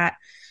with that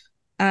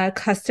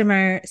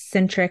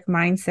customer-centric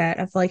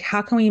mindset of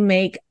how can we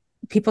make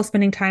people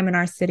spending time in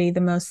our city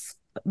the most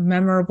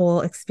memorable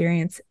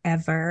experience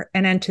ever,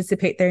 and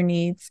anticipate their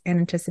needs and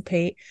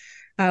anticipate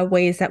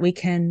ways that we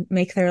can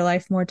make their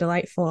life more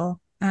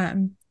delightful.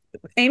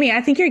 Aimee,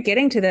 I think you're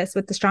getting to this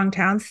with the Strong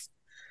Towns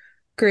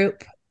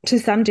group to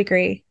some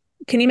degree.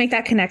 Can you make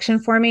that connection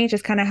for me?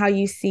 Just kind of how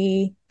you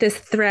see this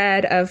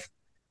thread of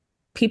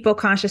people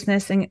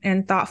consciousness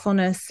and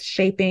thoughtfulness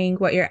shaping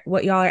what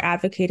y'all are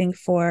advocating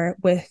for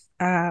with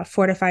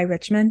Fortify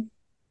Richmond.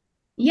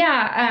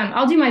 Yeah,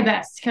 I'll do my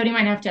best. Cody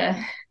might have to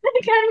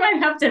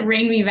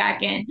rein me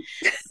back in.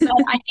 But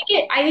I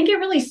think it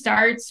really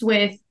starts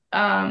with,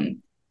 I'll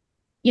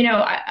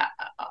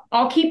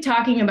keep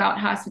talking about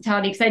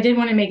hospitality because I did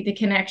want to make the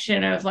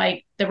connection of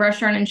the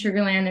restaurant in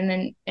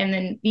Sugarland, and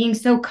then being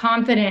so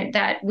confident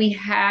that we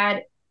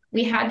had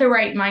we had the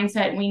right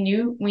mindset. We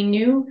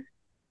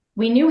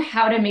knew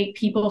how to make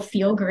people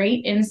feel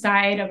great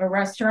inside of a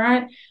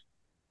restaurant.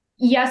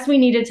 Yes, we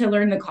needed to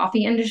learn the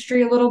coffee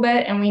industry a little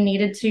bit, and we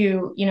needed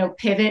to,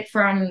 pivot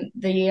from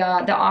the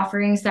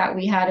offerings that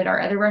we had at our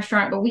other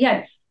restaurant. But we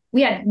had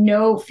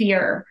no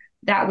fear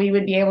that we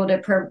would be able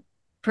to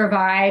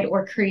provide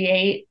or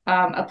create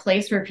a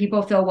place where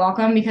people feel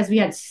welcome, because we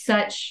had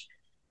such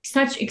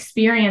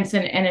experience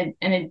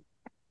and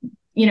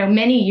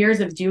many years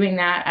of doing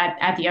that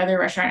at the other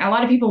restaurant. A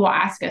lot of people will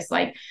ask us,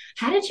 like,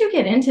 how did you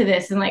get into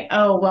this? And like,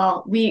 oh,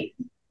 well, we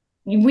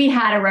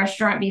had a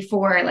restaurant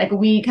before. Like,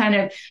 we kind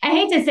of, I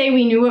hate to say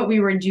we knew what we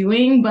were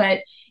doing, but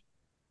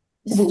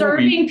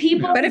serving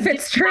people. But if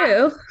it's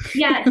true.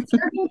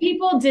 Serving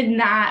people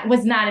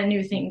was not a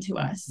new thing to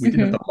us. We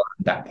didn't have to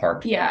learn that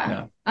part.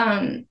 Yeah.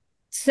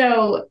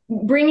 So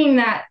bringing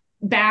that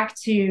back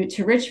to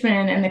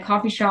Richmond and the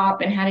coffee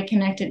shop and how to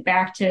connect it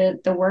back to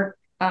the work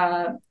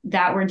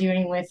that we're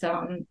doing with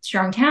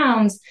Strong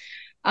Towns,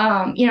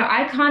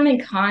 I come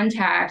in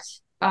contact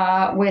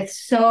with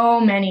so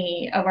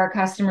many of our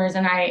customers,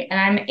 and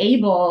I'm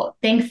able,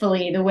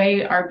 thankfully, the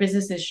way our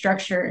business is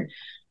structured,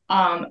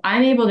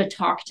 I'm able to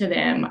talk to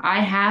them. I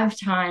have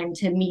time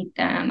to meet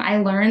them. I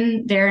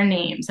learn their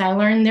names. I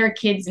learn their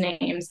kids'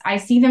 names. I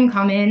see them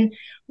come in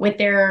with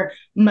their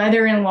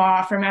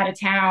mother-in-law from out of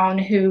town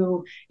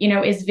who,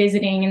 is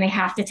visiting, and they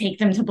have to take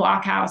them to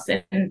Blockhouse.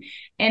 And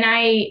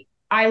I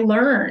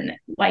learn,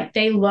 like,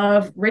 they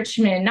love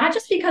Richmond, not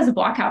just because of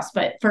Blockhouse,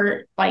 but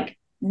for like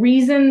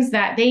reasons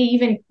that they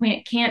even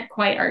can't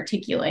quite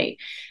articulate.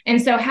 And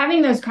so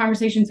having those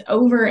conversations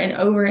over and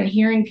over and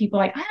hearing people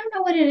like, I don't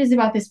know what it is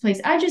about this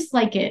place, I just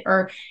like it,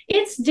 or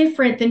it's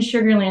different than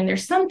Sugarland,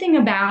 there's something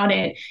about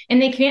it,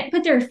 and they can't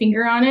put their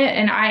finger on it.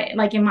 And I,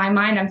 like, in my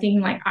mind, I'm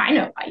thinking, like, I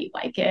know why you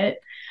like it.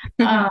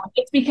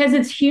 It's because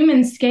it's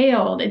human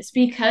scaled. It's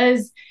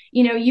because,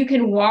 you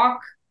can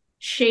walk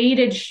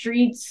shaded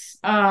streets,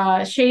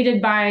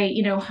 shaded by,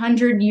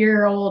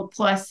 100-year-old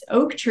plus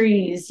oak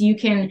trees. You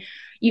can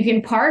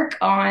park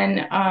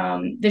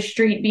on the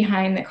street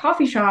behind the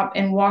coffee shop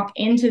and walk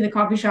into the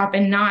coffee shop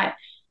and not,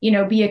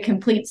 be a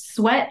complete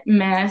sweat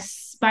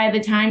mess by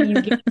the time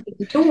you get to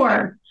the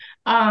door.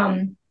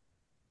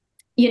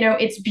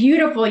 It's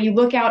beautiful. You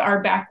look out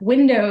our back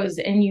windows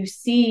and you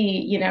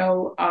see,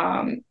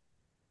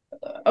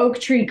 oak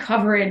tree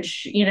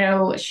coverage,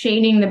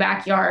 shading the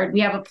backyard.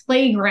 We have a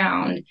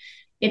playground.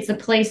 It's a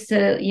place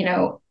to, you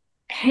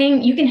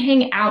can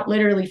hang out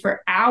literally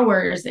for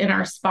hours in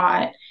our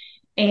spot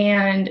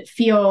and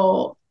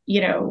feel,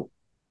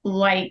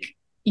 like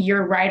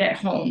you're right at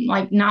home,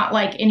 like not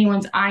like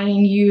anyone's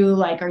eyeing you,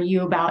 like, are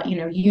you about,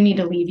 you need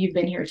to leave, you've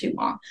been here too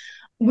long.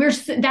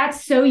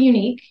 That's so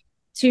unique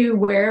to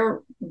where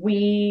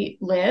we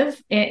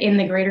live in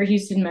the greater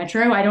Houston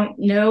metro. I don't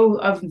know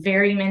of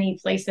very many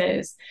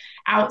places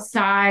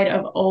outside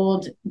of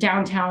old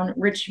downtown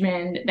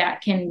Richmond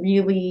that can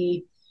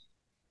really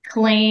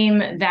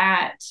claim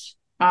that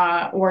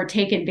or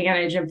take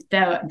advantage of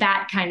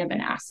that kind of an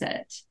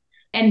asset.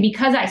 And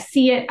because I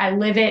see it, I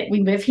live it,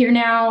 we live here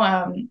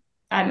now.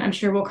 I'm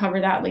sure we'll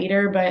cover that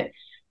later, but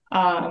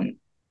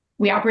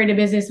we operate a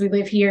business, we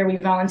live here, we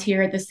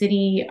volunteer at the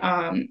city.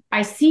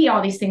 I see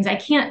all these things. I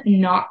can't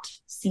not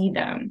see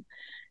them.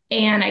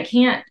 And I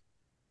can't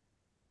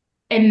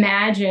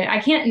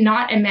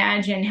not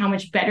imagine how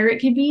much better it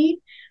could be.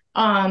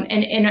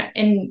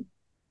 And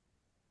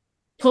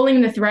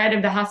pulling the thread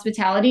of the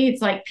hospitality,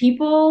 it's like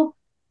people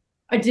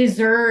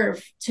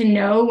deserve to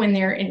know when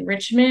they're in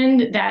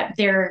Richmond that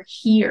they're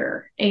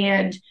here,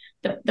 and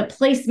the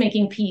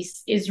placemaking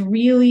piece is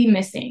really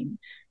missing.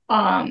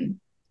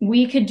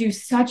 We could do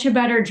such a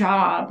better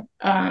job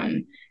at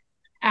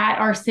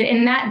our city,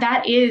 and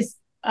that is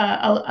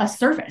a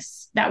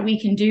service that we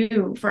can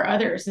do for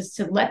others, is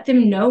to let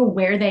them know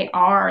where they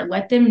are,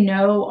 let them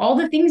know all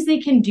the things they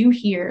can do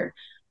here,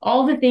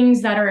 all the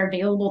things that are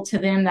available to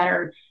them that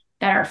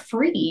are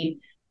free,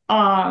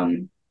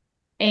 and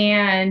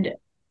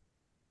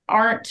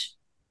aren't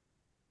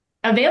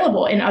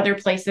available in other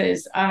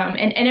places.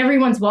 And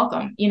everyone's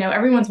welcome,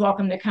 everyone's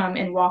welcome to come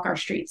and walk our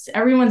streets.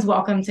 Everyone's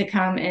welcome to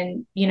come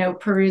and,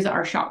 peruse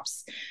our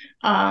shops.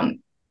 But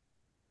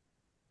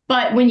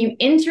when you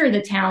enter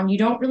the town, you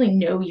don't really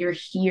know you're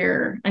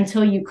here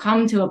until you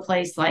come to a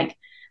place like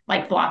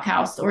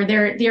Blockhouse, or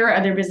there are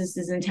other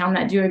businesses in town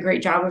that do a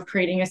great job of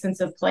creating a sense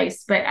of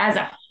place. But as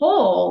a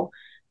whole,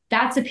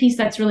 that's a piece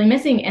that's really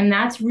missing. And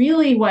that's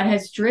really what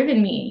has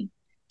driven me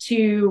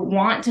to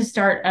want to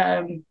start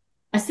a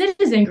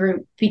citizen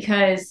group,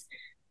 because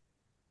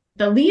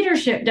the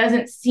leadership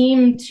doesn't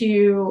seem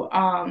to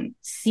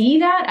see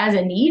that as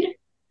a need,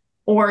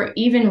 or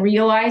even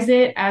realize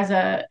it as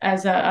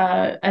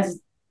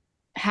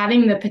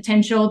having the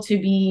potential to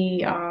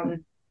be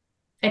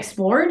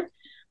explored.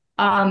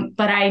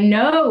 But I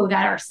know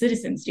that our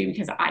citizens do,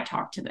 because I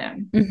talk to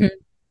them. Mm-hmm.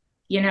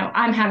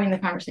 I'm having the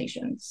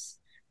conversations.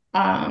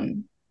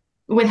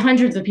 with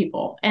hundreds of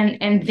people,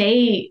 and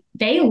they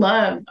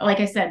love, like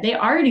I said, they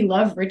already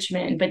love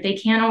Richmond, but they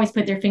can't always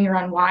put their finger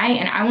on why.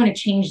 And I want to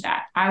change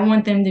that. I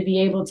want them to be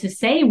able to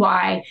say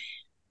why,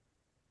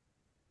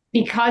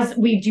 because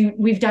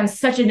we've done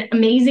such an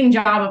amazing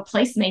job of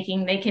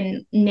placemaking. They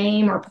can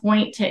name or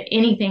point to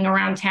anything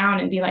around town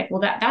and be like,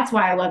 well, that's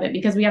why I love it,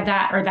 because we have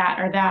that or that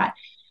or that.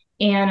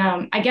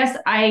 And I guess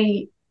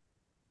I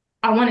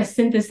want to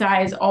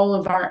synthesize all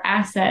of our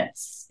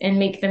assets and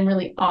make them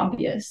really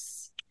obvious.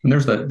 And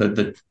there's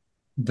the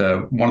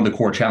one of the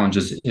core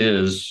challenges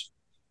is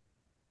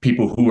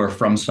people who are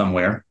from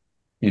somewhere,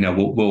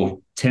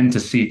 will tend to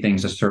see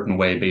things a certain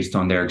way based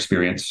on their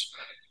experience.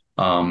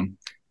 And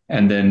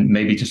then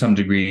maybe to some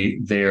degree,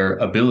 their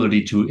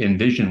ability to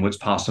envision what's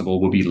possible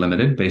will be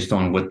limited based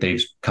on what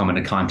they've come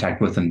into contact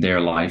with in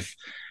their life.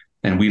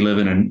 And we live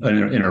in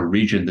a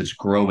region that's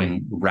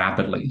growing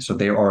rapidly. So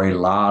there are a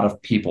lot of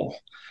people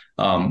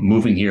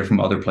moving here from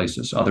other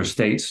places, other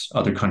states,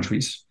 other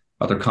countries,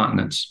 other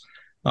continents,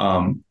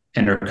 and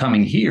are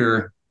coming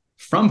here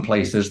from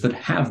places that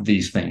have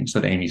these things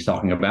that Aimee's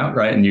talking about,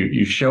 right? And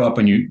you show up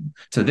and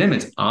to them,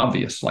 it's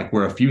obvious, like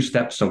we're a few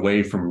steps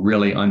away from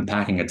really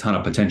unpacking a ton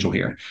of potential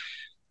here.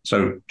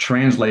 So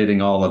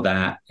translating all of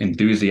that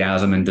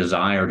enthusiasm and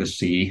desire to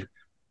see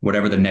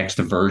whatever the next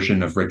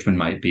version of Richmond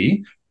might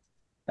be,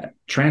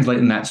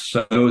 translating that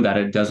so that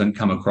it doesn't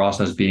come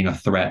across as being a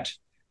threat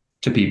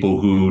to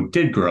people who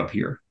did grow up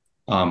here,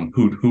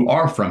 who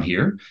are from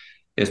here,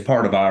 is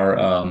part of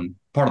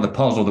the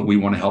puzzle that we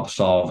want to help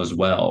solve as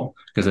well.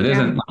 Because it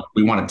isn't like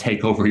we want to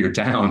take over your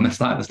town. That's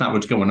not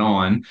what's going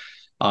on.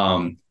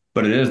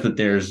 But it is that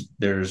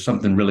there's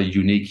something really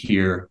unique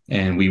here,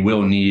 and we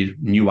will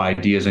need new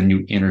ideas and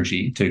new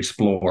energy to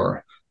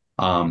explore.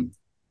 How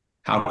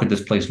could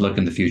this place look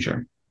in the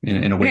future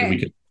in a way that we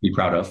could be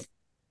proud of?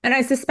 And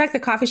I suspect the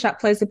coffee shop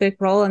plays a big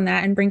role in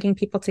that, and bringing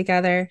people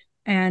together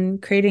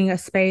and creating a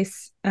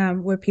space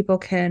where people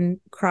can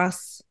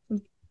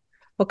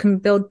can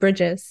build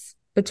bridges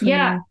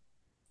between.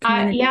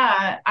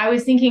 I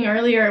was thinking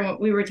earlier when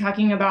we were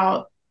talking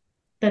about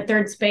the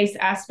third space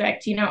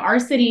aspect, our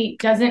city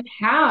doesn't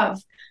have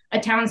a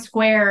town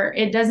square.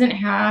 It doesn't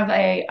have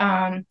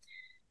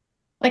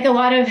like a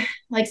lot of,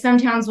 like some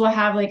towns will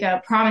have like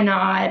a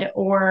promenade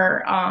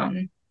or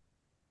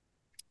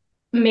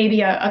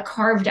maybe a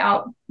carved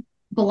out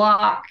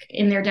block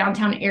in their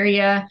downtown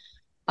area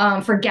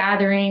for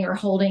gathering or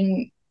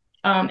holding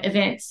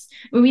events.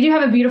 We do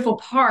have a beautiful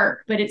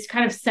park, but it's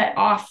kind of set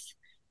off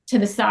to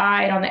the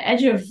side on the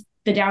edge of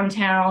the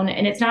downtown,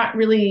 and it's not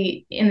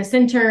really in the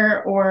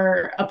center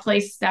or a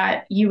place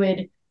that you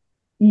would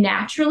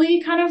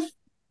naturally kind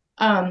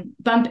of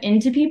bump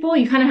into people.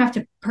 You kind of have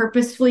to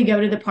purposefully go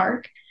to the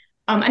park.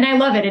 And I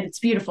love it. It's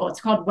beautiful. It's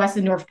called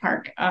Wessendorf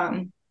Park.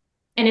 And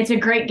it's a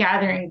great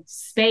gathering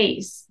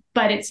space,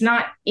 but it's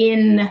not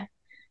in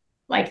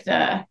like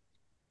the,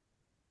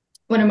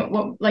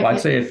 I'd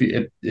say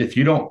if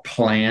you don't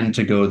plan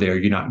to go there,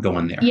 you're not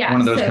going there. Yeah,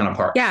 one of those kind of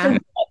parks. Yeah. So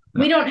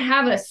we don't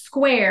have a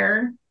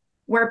square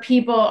where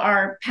people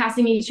are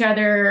passing each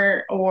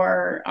other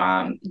or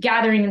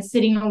gathering and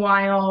sitting a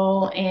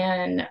while.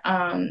 And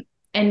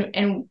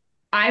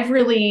I've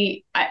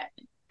really, I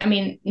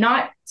mean,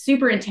 not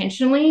super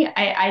intentionally.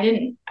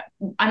 I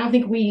don't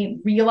think we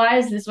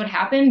realized this would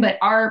happen, but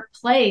our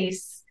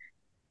place,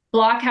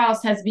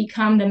 Blockhouse, has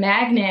become the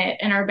magnet,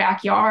 and our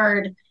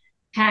backyard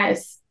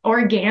has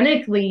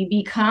organically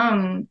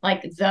become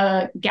like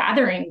the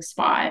gathering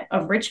spot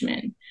of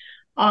Richmond.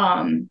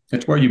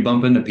 It's where you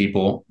bump into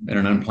people in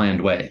an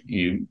unplanned way.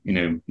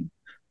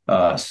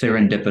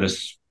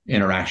 Serendipitous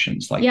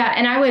interactions.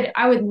 And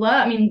I would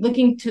love,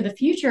 looking to the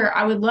future,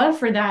 I would love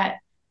for that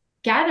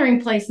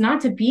gathering place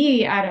not to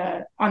be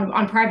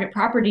on private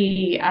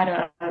property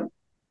at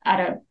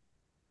a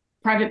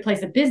private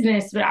place of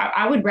business, but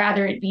I would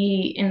rather it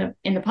be in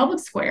the public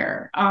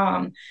square.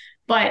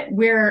 But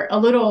we're a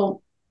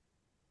little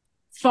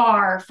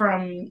far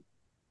from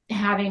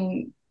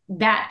having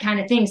that kind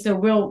of thing, so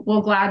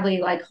we'll gladly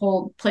be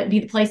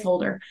the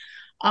placeholder.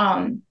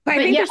 I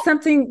think there's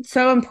something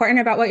so important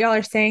about what y'all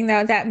are saying,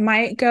 though, that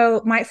might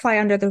fly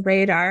under the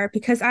radar,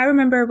 because I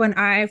remember when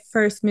I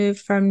first moved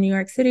from New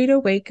York City to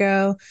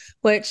Waco,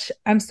 which,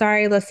 I'm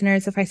sorry,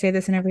 listeners, if I say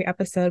this in every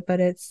episode,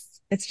 but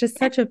it's still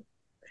such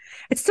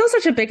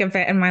a big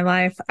event in my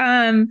life.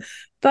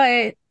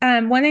 But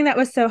one thing that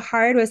was so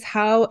hard was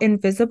how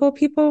invisible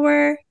people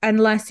were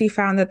unless you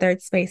found the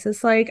third space.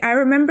 It's like, I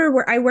remember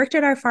where I worked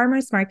at our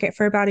farmers market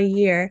for about a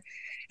year,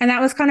 and that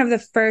was kind of the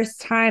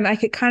first time I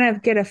could kind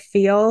of get a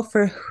feel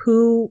for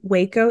who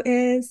Waco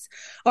is.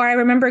 Or I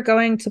remember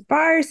going to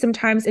bars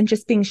sometimes and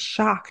just being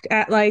shocked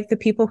at like the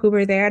people who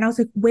were there. And I was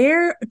like,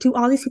 where do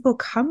all these people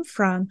come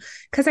from?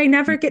 Because I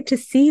never get to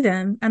see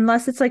them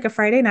unless it's like a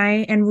Friday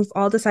night and we've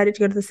all decided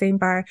to go to the same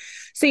bar.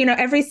 So,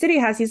 every city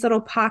has these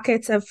little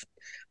pockets of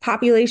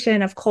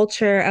population, of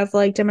culture, of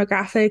like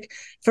demographic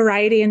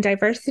variety and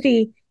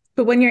diversity.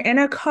 But when you're in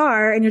a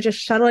car and you're just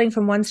shuttling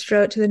from one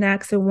stroke to the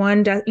next and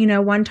one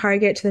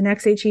Target to the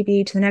next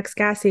HEB to the next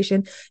gas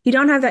station, you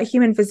don't have that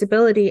human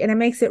visibility. And it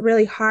makes it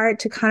really hard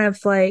to kind of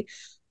like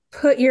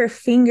put your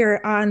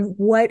finger on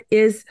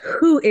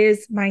who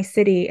is my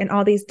city and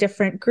all these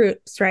different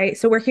groups, right?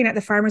 So working at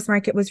the farmers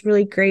market was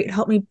really great. It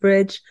helped me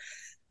bridge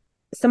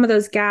some of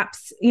those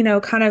gaps,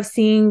 kind of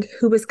seeing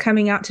who was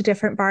coming out to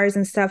different bars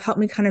and stuff helped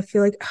me kind of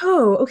feel like,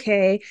 oh,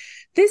 okay,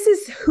 this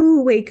is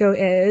who Waco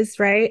is,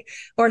 right?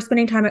 Or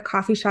spending time at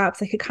coffee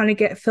shops, I could kind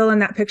of fill in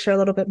that picture a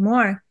little bit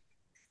more.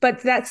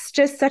 But that's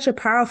just such a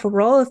powerful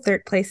role of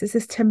third places,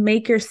 is to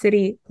make your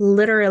city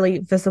literally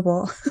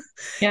visible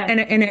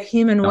in a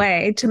human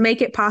way, to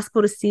make it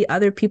possible to see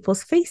other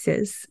people's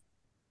faces,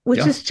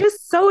 which is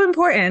just so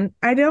important.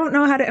 I don't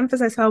know how to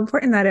emphasize how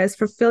important that is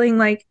for feeling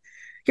like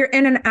you're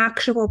in an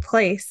actual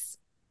place,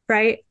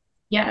 right?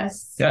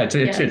 Yes. Yeah,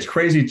 it's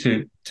crazy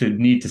to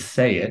need to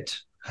say it.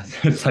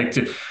 It's like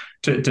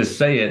to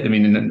say it. I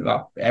mean,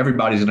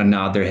 everybody's going to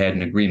nod their head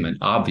in agreement,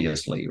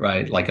 obviously,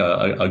 right? Like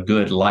a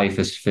good life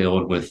is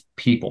filled with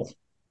people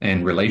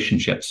and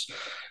relationships.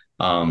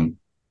 So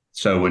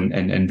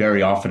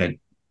very often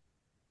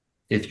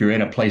if you're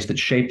in a place that's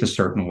shaped a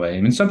certain way,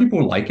 I mean, some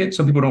people like it,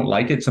 some people don't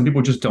like it, some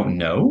people just don't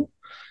know.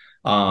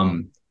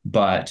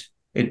 But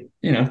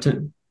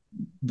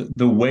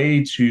the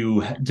way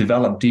to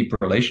develop deep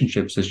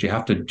relationships is you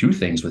have to do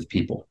things with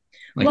people.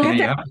 Like, well,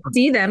 you have to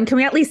see them. Can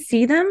we at least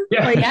see them?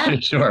 Yeah,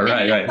 sure.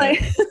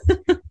 Right.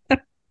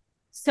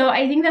 So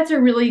I think that's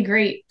a really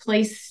great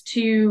place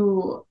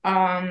to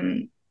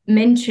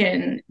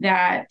mention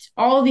that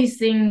all these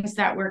things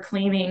that we're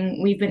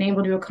claiming we've been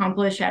able to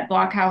accomplish at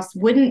Blockhouse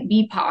wouldn't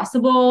be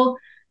possible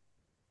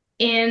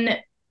in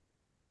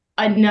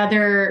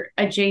another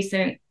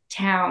adjacent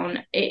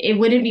town. It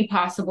wouldn't be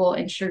possible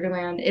in Sugar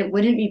Land. It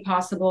wouldn't be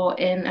possible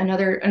in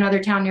another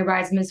town nearby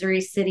as Missouri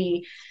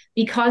City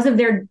because of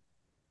their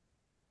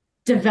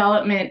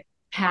development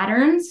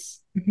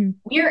patterns. Mm-hmm.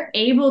 We're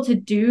able to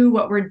do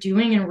what we're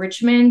doing in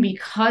Richmond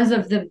because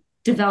of the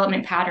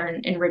development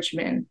pattern in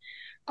Richmond.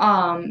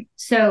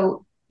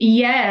 So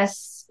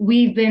yes,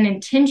 we've been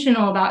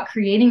intentional about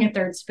creating a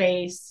third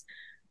space,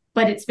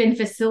 but it's been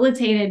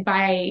facilitated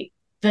by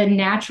the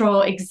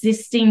natural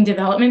existing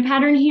development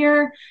pattern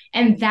here.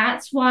 And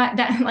that's why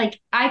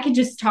I could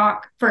just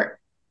talk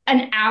for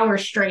an hour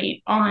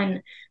straight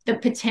on the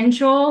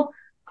potential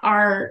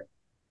our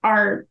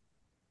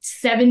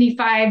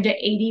 75 to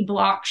 80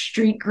 block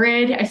street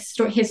grid,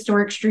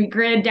 historic street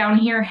grid down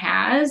here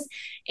has,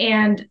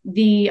 and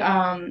the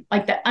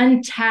the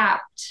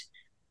untapped,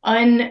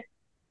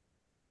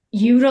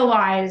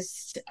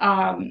 unutilized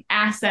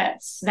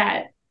assets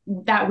that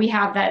we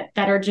have that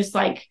are just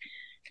like,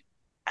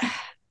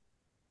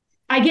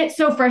 I get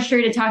so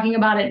frustrated talking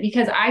about it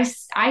because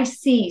I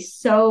see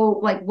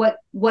so like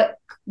what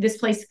this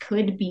place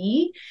could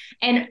be,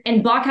 and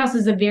Blockhouse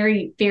is a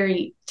very,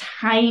 very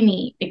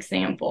tiny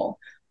example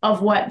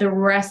of what the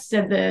rest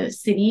of the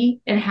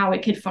city and how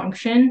it could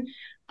function.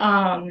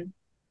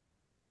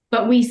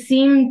 But we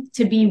seem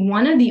to be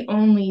one of the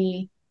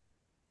only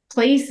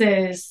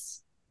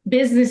businesses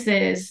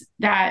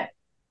that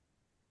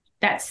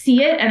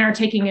see it and are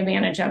taking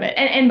advantage of it.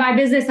 And by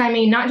business, I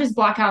mean, not just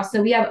Blockhouse.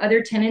 So we have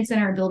other tenants in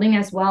our building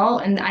as well.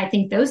 And I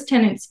think those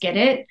tenants get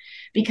it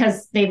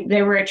because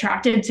they were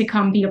attracted to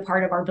come be a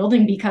part of our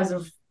building because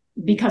of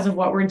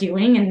what we're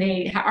doing. And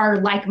they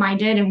are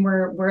like-minded and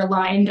we're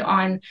aligned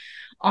on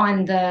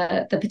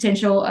the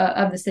potential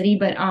of the city.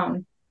 But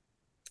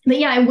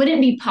yeah, it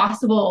wouldn't be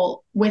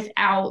possible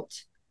without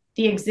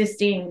the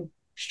existing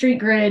street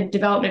grid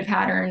development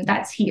pattern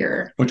that's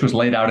here, which was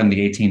laid out in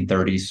the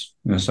 1830s.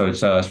 So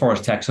it's as far as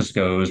Texas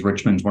goes,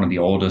 Richmond's one of the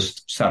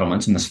oldest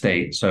settlements in the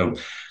state. So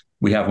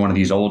we have one of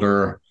these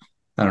older,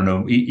 I don't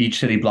know, each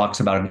city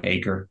block's about an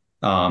acre,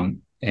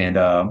 and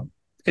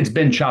it's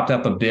been chopped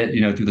up a bit,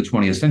 through the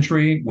 20th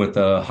century with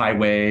the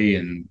highway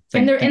and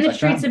the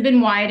streets have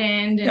been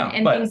widened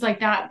and things like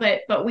that.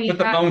 But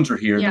the bones are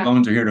here. Yeah. The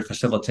bones are here to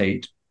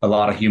facilitate a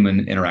lot of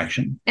human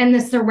interaction. And the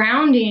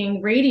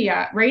surrounding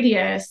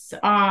radius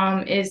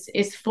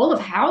is full of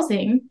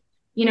housing,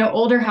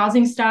 older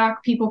housing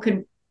stock. People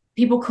could,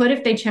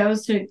 if they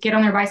chose to, get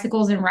on their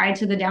bicycles and ride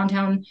to the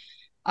downtown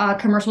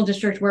commercial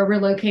district where we're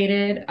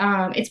located.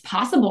 It's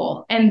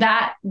possible. And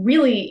that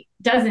really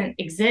doesn't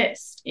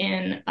exist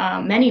in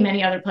many,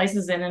 many other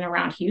places in and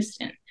around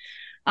Houston.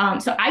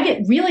 So I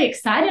get really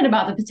excited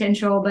about the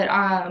potential, but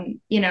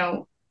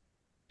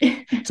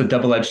it's a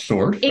double-edged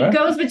sword. It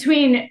goes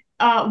between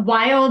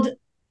wild,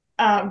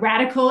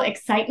 radical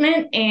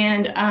excitement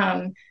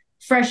and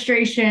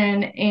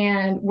frustration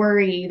and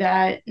worry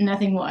that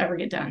nothing will ever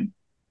get done.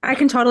 I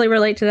can totally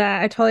relate to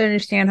that. I totally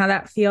understand how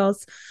that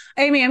feels.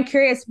 Aimee, I'm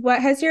curious, what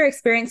has your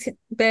experience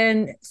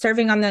been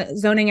serving on the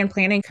Zoning and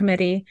Planning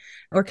Committee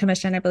or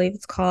Commission, I believe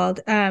it's called?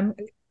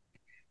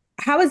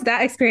 How has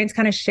that experience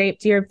kind of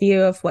shaped your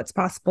view of what's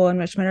possible in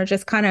Richmond, or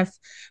just kind of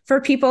for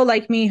people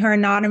like me who are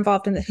not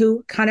involved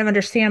who kind of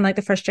understand like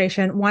the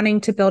frustration, wanting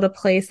to build a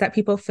place that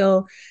people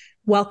feel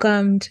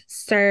welcomed,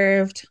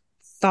 served,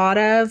 thought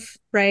of,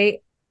 right?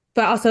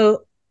 but also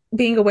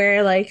being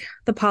aware like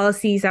the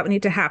policies that would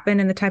need to happen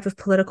and the type of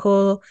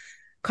political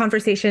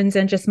conversations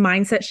and just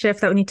mindset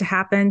shift that would need to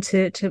happen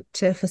to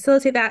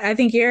facilitate that. I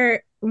think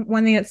you're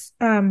one thing that's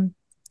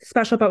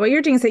special about what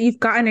you're doing is that you've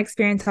gotten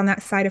experience on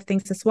that side of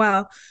things as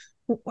well.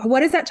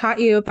 What has that taught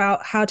you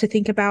about how to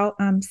think about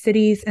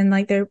cities and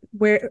like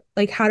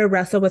how to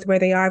wrestle with where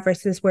they are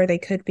versus where they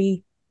could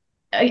be?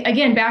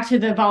 Again, back to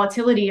the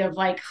volatility of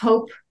like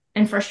hope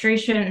and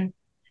frustration,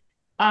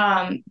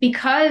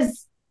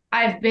 because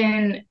I've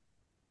been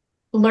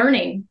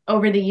learning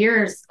over the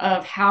years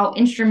of how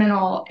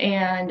instrumental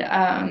and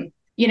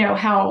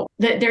how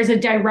there's a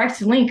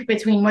direct link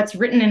between what's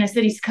written in a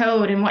city's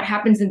code and what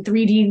happens in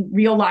 3D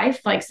real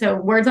life. Like, so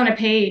words on a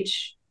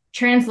page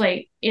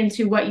translate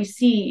into what you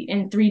see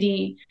in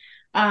 3D.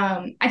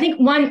 I think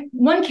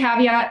one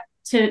caveat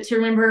to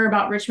remember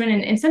about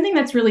Richmond and something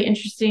that's really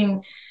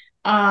interesting,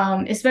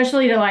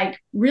 especially to like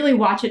really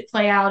watch it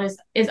play out,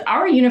 is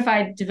our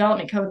unified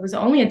development code was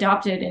only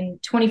adopted in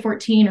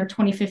 2014 or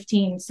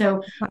 2015.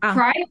 So wow.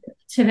 Prior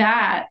to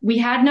that, we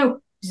had no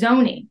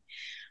zoning.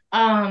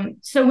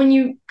 So when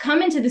you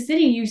come into the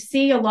city, you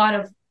see a lot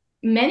of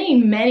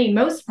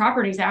most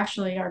properties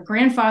actually are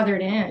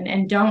grandfathered in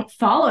and don't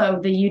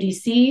follow the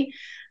UDC.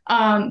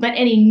 But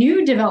any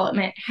new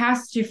development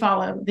has to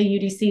follow the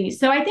UDC.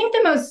 So I think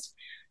the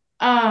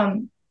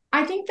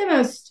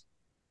most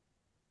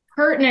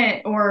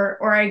pertinent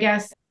or I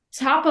guess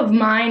top of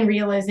mind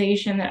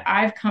realization that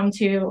I've come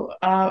to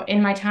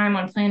in my time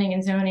on planning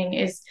and zoning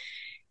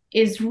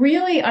is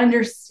really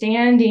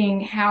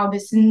understanding how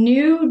this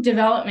new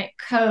development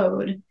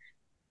code,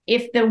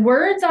 if the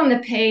words on the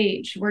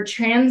page were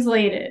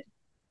translated,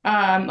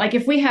 like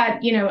if we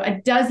had,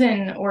 a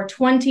dozen or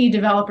 20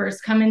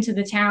 developers come into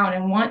the town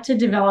and want to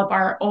develop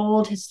our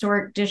old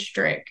historic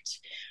district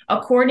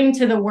according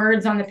to the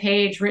words on the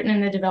page written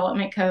in the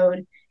development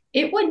code,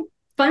 it would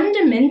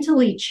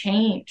fundamentally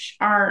change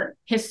our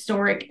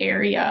historic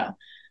area.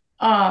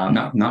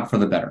 Not for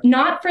the better.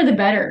 Not for the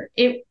better.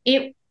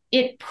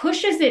 It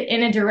pushes it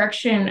in a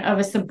direction of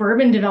a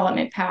suburban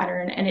development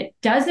pattern, and it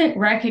doesn't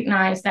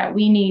recognize that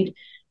we need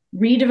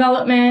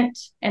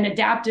redevelopment and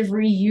adaptive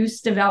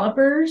reuse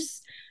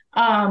developers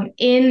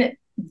in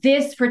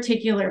this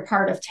particular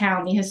part of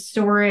town, the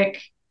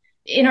historic.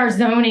 In our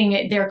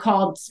zoning, they're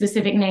called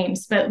specific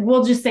names, but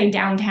we'll just say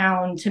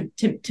downtown to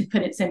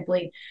put it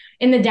simply.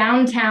 In the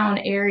downtown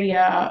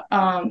area,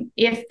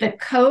 if the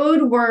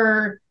code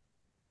were,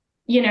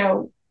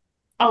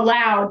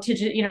 allowed to,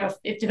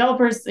 if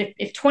developers,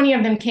 if 20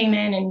 of them came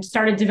in and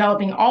started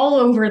developing all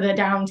over the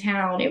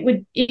downtown, it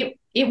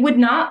would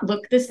not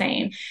look the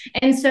same.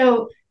 And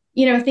so,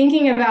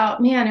 thinking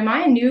about, man, am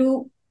I a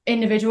new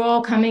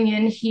individual coming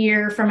in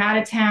here from out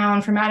of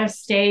town, from out of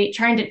state,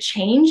 trying to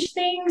change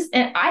things?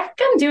 And I think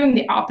I'm doing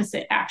the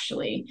opposite,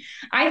 actually.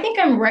 I think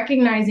I'm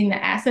recognizing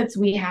the assets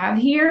we have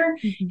here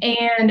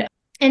and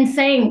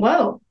saying,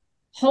 whoa,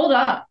 hold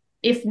up.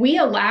 If we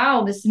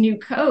allow this new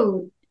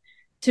code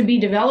to be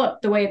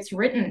developed the way it's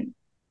written,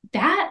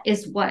 that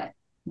is what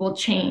will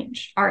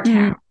change our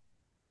town.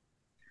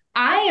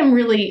 I am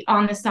really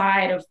on the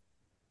side of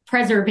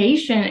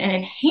preservation and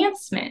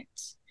enhancement.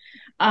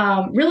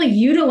 Really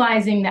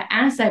utilizing the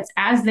assets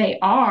as they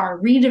are,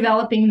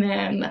 redeveloping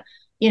them,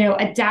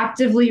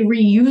 adaptively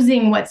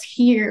reusing what's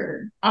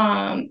here,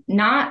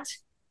 not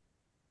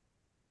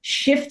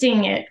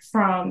shifting it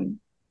from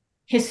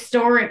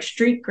historic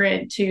street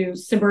grid to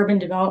suburban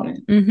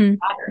development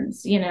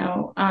patterns.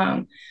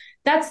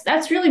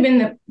 That's really been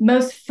the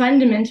most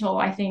fundamental,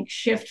 I think,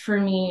 shift for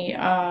me,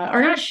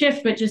 or not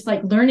shift, but just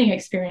like learning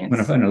experience.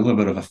 I find a little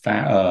bit of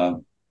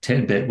a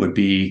tidbit would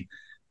be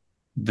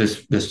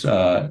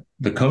the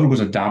code was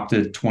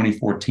adopted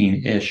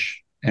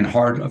 2014-ish, and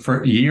hard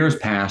for years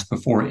passed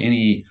before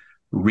any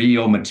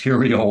real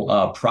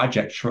material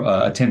project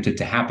attempted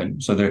to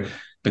happen. So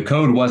the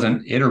code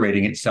wasn't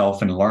iterating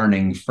itself and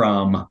learning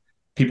from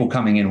people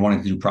coming in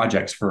wanting to do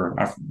projects for,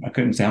 I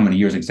couldn't say how many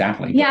years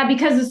exactly. Yeah,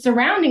 because the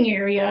surrounding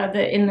area,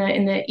 in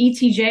the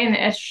ETJ and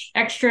the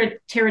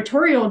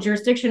extraterritorial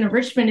jurisdiction of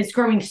Richmond is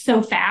growing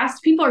so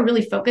fast. People are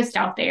really focused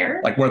out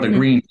there. Like where the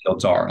green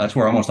fields are. That's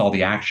where almost all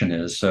the action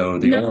is. So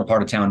the older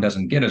part of town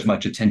doesn't get as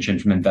much attention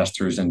from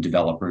investors and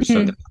developers.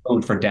 So the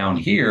code for down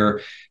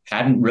here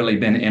hadn't really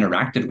been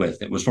interacted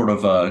with. It was sort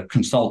of a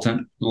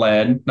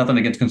consultant-led, nothing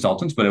against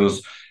consultants, but it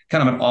was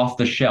kind of an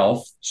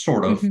off-the-shelf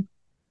sort of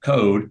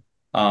code.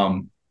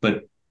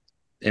 But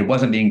it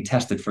wasn't being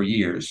tested for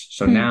years.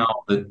 So now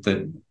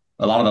that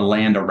a lot of the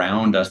land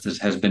around us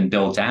has been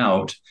built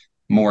out,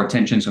 more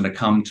attention is going to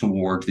come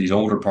towards these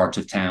older parts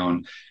of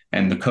town.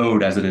 And the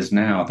code as it is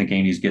now, I think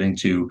Aimee's getting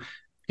to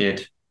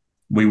it.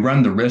 We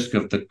run the risk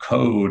of the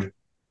code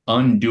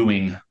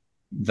undoing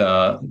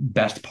the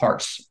best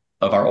parts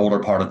of our older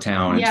part of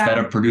town instead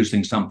of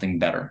producing something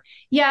better.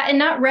 Yeah, and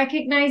not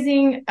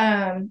recognizing,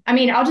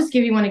 I'll just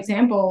give you one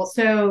example.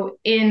 So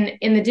in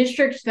the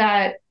district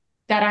that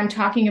I'm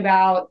talking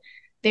about,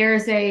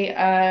 there's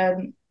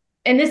and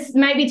this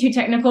might be too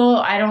technical.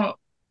 I don't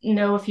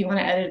know if you want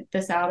to edit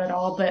this out at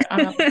all, but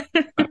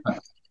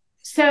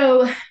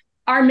so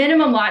our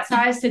minimum lot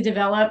size to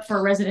develop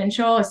for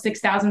residential is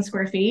 6,000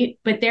 square feet,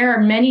 but there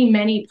are many,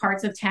 many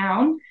parts of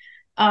town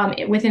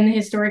within the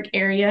historic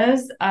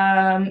areas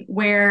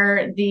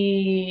where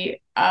the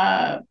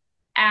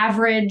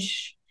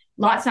average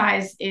lot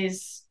size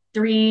is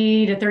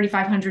 3 to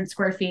 3,500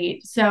 square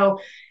feet. So,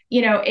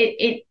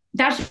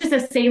 that's just a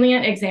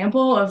salient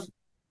example of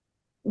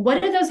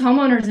what do those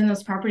homeowners and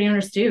those property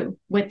owners do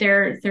with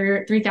their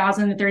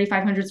 3,000 to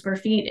 3,500 square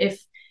feet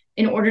if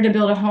in order to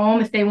build a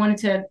home, if they wanted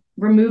to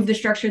remove the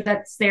structure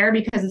that's there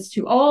because it's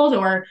too old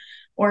or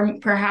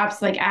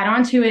perhaps like add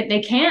on to it,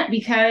 they can't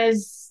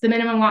because the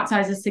minimum lot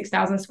size is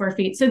 6,000 square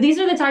feet. So these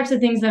are the types of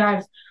things that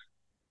I've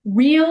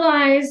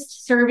realized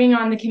serving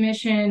on the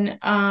commission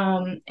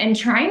and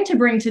trying to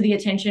bring to the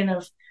attention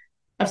of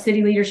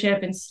city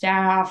leadership and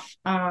staff.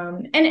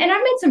 And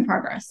I've made some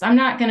progress. I'm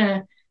not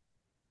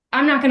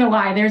gonna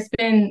lie. There's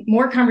been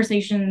more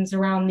conversations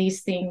around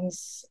these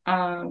things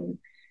and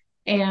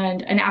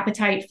an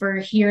appetite for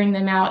hearing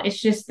them out. It's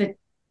just that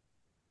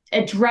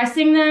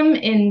addressing them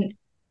in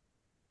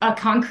a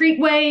concrete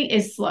way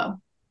is slow.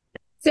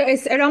 So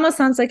it almost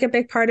sounds like a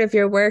big part of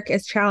your work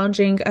is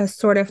challenging a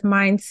sort of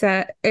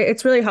mindset.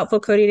 It's really helpful,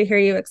 Cody, to hear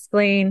you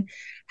explain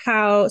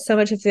how so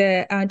much of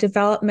the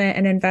development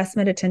and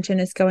investment attention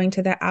is going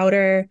to the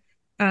outer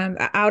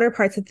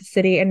parts of the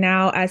city. And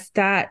now as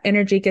that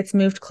energy gets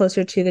moved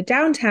closer to the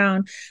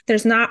downtown,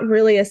 there's not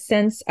really a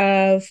sense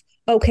of,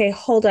 okay,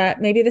 hold up,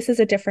 maybe this is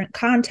a different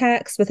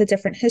context with a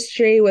different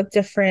history, with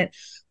different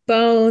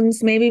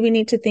bones. Maybe we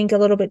need to think a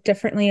little bit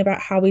differently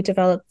about how we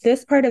develop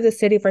this part of the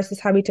city versus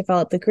how we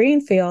develop the green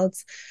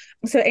fields.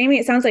 So Aimee,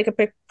 it sounds like a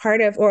big part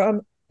of,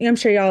 or I'm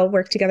sure y'all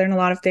work together in a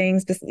lot of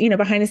things,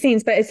 behind the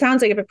scenes, but it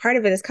sounds like a big part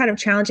of it is kind of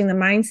challenging the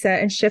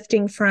mindset and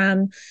shifting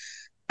from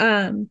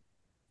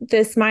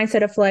this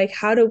mindset of like,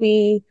 how do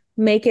we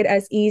make it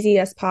as easy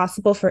as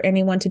possible for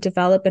anyone to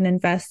develop and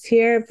invest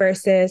here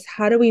versus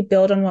how do we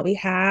build on what we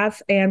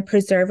have and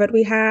preserve what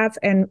we have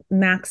and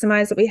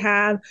maximize what we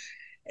have.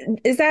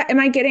 Am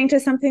I getting to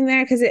something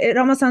there? Because it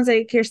almost sounds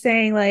like you're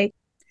saying like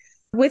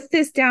with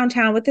this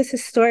downtown, with this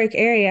historic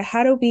area,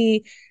 how do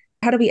we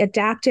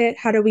adapt it?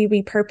 How do we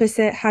repurpose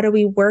it? How do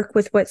we work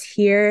with what's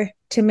here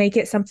to make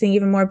it something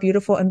even more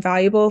beautiful and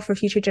valuable for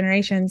future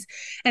generations?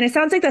 And it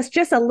sounds like that's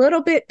just a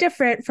little bit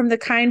different from the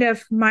kind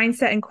of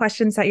mindset and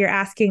questions that you're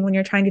asking when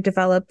you're trying to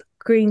develop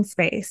green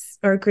space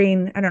or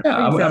green, I don't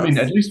know. Yeah, I mean,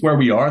 at least where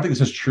we are, I think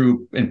this is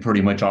true in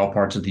pretty much all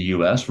parts of the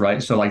US,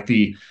 right? So like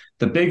the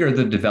bigger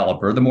the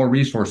developer, the more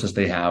resources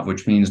they have,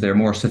 which means they're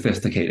more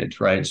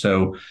sophisticated, right?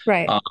 So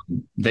right.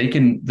 They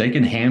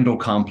can handle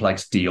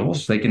complex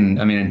deals. They can,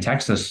 I mean, in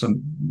Texas,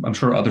 I'm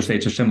sure other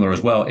states are similar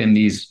as well. In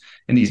these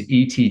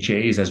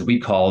ETJs, as we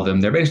call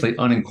them, they're basically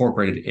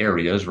unincorporated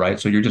areas, right?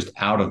 So you're just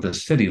out of the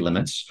city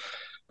limits.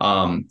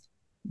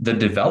 The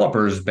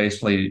developers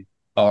basically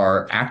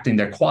are acting,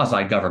 they're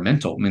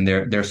quasi-governmental. I mean,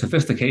 their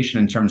sophistication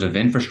in terms of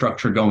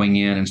infrastructure going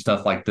in and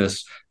stuff like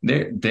this,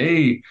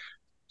 they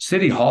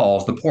city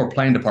halls, the poor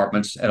plan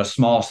departments at a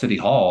small city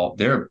hall,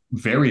 they're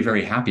very,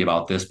 very happy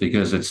about this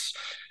because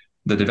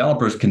the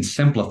developers can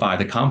simplify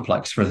the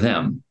complex for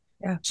them.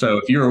 Yeah. So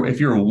if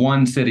you're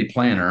one city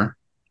planner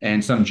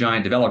and some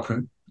giant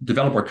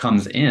developer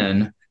comes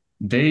in,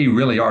 they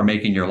really are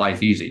making your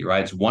life easy,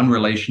 right? It's one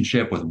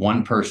relationship with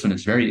one person.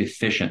 It's very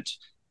efficient.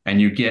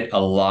 And you get a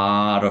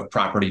lot of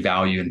property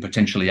value and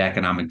potentially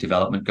economic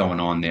development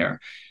going on there.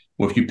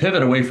 Well, if you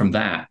pivot away from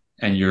that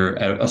and you're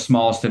at a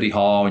small city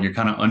hall and you're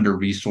kind of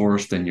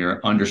under-resourced and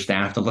you're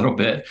understaffed a little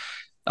bit,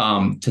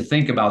 to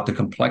think about the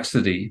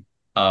complexity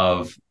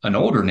of an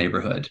older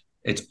neighborhood,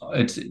 it's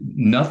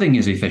nothing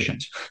is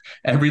efficient.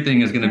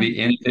 Everything is going to be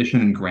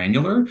inefficient and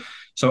granular.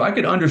 So I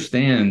could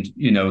understand,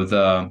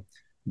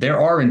 there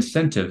are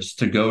incentives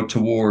to go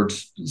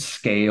towards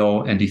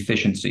scale and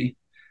efficiency.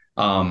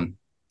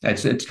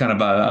 It's kind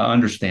of I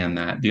understand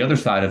that. The other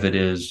side of it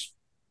is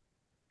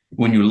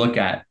when you look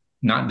at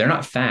they're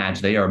not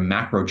fads, they are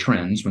macro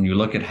trends. When you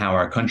look at how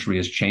our country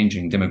is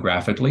changing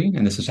demographically,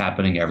 and this is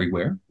happening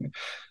everywhere,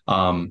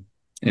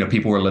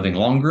 people are living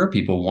longer.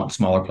 People want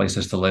smaller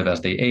places to live as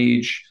they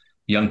age.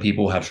 Young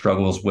people have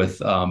struggles with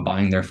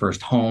buying their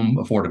first home,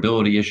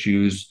 affordability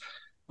issues.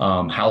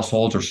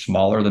 Households are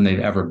smaller than they've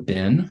ever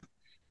been.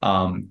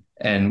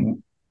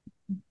 And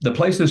the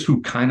places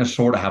who kind of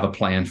sort of have a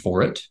plan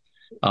for it,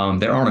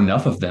 there aren't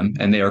enough of them,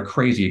 and they are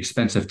crazy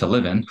expensive to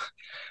live in.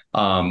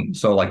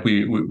 So like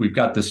we've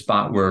got this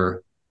spot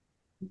where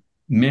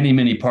many,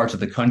 many parts of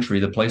the country,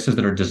 the places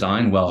that are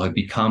designed well have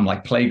become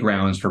like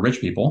playgrounds for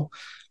rich people.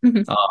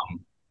 Mm-hmm.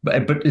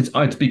 But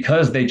it's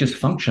because they just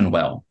function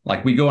well.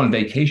 Like we go on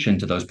vacation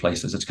to those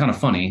places. It's kind of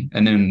funny.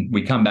 And then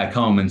we come back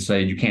home and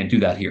say, you can't do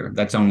that here.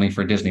 That's only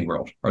for Disney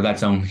World, or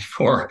that's only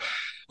for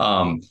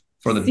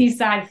the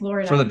seaside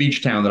Florida, for the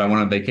beach town that I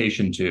went on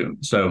vacation to.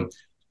 So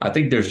I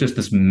think there's just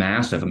this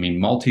massive,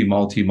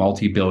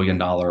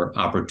 multi-billion-dollar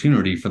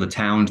opportunity for the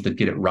towns that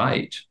get it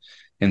right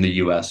in the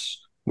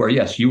US, where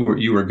yes, you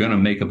were going to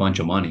make a bunch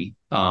of money,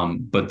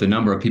 but the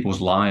number of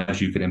people's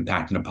lives you could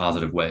impact in a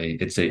positive way,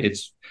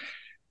 it's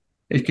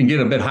it can get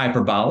a bit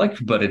hyperbolic,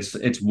 but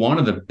it's one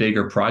of the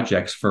bigger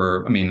projects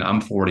for, I mean,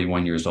 I'm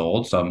 41 years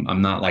old, so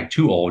I'm not like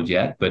too old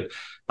yet, but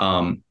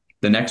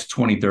the next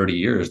 20, 30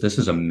 years, this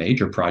is a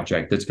major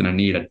project that's going to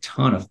need a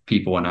ton of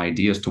people and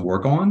ideas to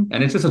work on.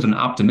 And it's just an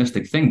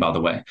optimistic thing, by the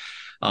way.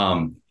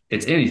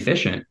 It's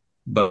inefficient,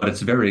 but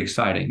it's very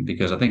exciting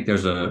because I think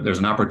there's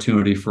an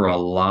opportunity for a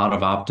lot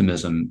of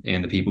optimism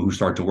in the people who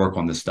start to work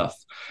on this stuff.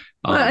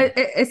 Well,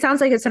 it sounds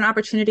like it's an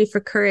opportunity for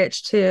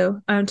courage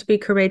too, to be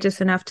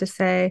courageous enough to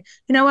say,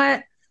 you know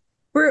what,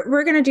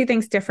 we're going to do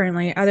things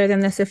differently other than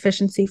this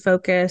efficiency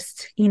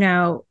focused,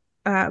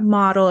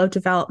 model of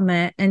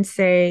development, and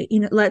say,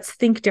 let's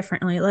think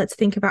differently. Let's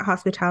think about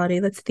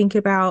hospitality. Let's think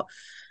about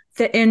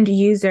the end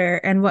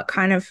user and what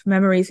kind of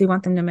memories we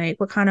want them to make,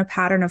 what kind of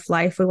pattern of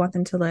life we want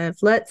them to live.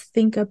 Let's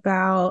think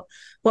about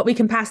what we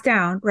can pass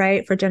down,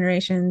 right, for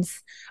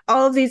generations.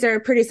 All of these are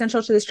pretty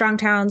essential to the Strong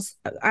Towns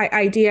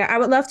idea. I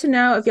would love to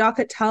know if y'all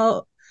could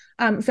tell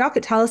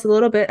us a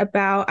little bit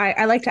about,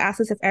 I like to ask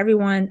this of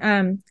everyone,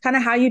 kind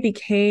of how you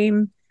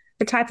became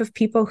the type of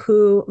people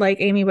who,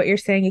 like Aimee, what you're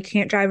saying, you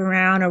can't drive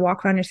around or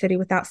walk around your city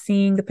without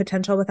seeing the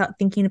potential, without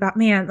thinking about,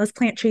 man, let's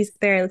plant trees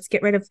there. Let's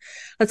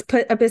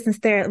put a business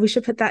there. We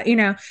should put that,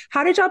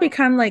 how did y'all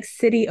become like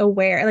city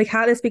aware? Like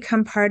how did this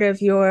become part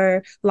of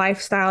your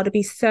lifestyle to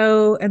be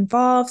so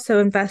involved, so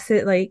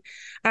invested? Like,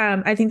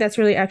 I think that's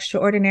really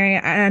extraordinary.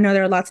 I know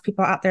there are lots of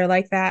people out there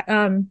like that.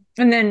 And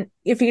then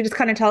if you could just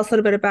kind of tell us a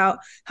little bit about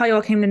how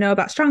y'all came to know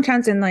about Strong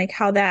Towns and like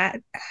how that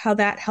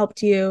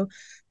helped you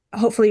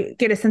hopefully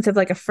get a sense of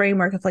like a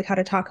framework of like how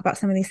to talk about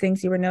some of these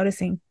things you were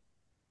noticing.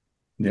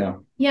 Yeah.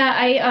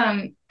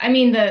 I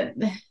mean,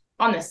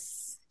 on the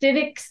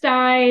civic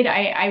side,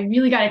 I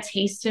really got a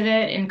taste of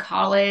it in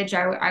college.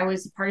 I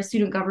was a part of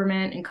student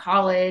government in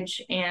college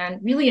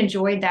and really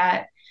enjoyed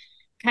that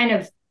kind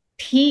of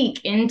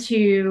peek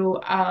into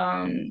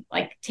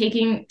like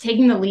taking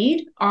the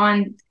lead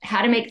on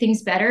how to make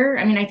things better.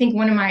 I mean, I think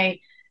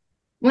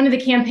one of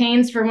the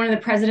campaigns for one of the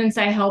presidents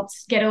I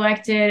helped get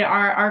elected,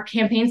 our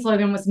campaign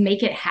slogan was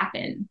 "Make it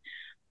happen,"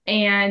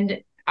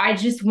 and I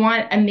just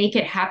want a make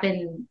it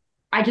happen.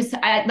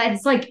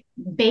 That's like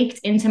baked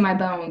into my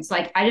bones.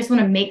 Like I just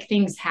want to make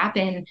things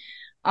happen.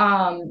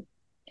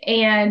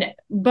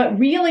 But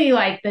really,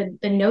 like the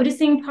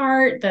noticing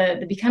part,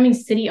 the becoming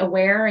city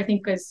aware, I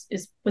think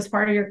was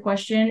part of your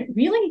question.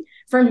 Really,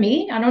 for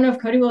me, I don't know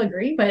if Cody will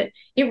agree, but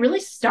it really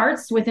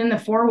starts within the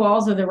four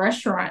walls of the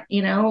restaurant.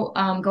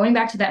 Going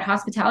back to that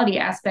hospitality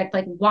aspect,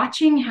 like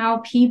watching how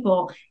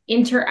people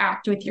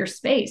interact with your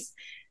space.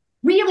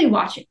 Really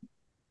watching.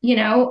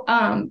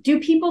 Do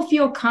people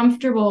feel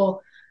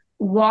comfortable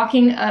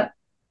walking up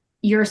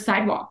your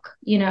sidewalk?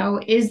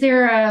 Is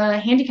there a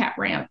handicap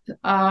ramp?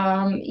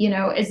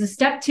 Is the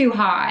step too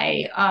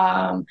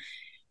high?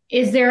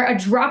 Is there a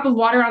drop of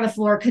water on the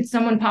floor? Could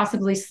someone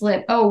possibly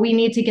slip? Oh, we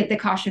need to get the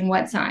caution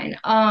wet sign.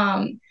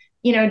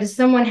 Does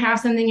someone have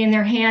something in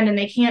their hand and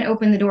they can't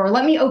open the door?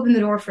 Let me open the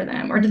door for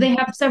them. Or do they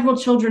have several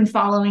children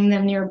following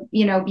them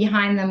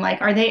behind them?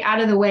 Like, are they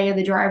out of the way of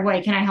the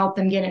driveway? Can I help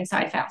them get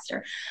inside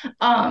faster?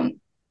 And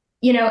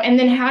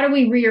then how do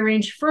we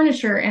rearrange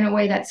furniture in a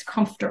way that's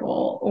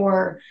comfortable?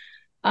 Or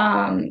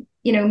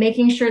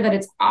making sure that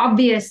it's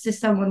obvious to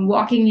someone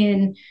walking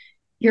in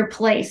your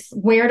place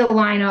where to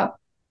line up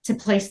to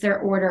place their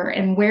order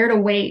and where to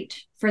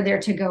wait for their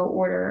to-go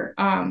order.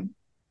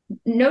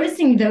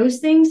 Noticing those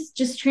things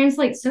just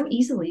translates so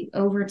easily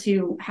over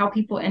to how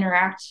people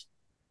interact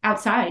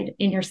outside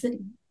in your city.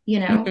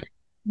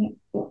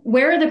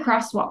 Where are the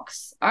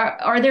crosswalks?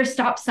 Are there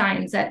stop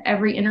signs at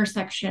every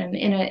intersection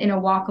in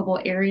a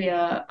walkable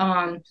area?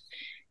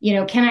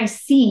 Can I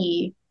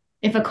see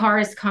if a car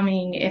is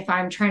coming, if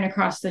I'm trying to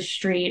cross the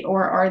street,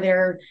 or are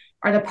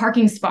the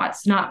parking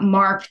spots not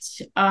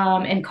marked,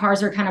 and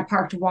cars are kind of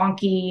parked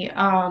wonky?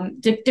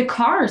 Do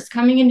cars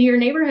coming into your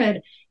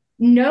neighborhood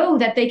know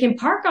that they can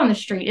park on the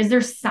street? Is there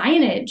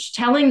signage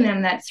telling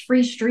them that's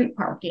free street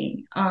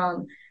parking?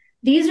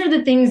 These are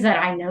the things that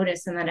I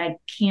notice and that I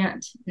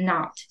can't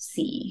not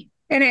see.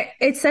 And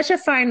it's such a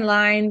fine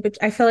line, but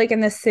I feel like in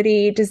the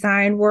city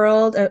design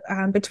world,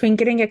 between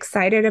getting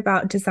excited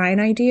about design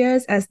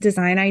ideas as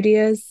design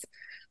ideas,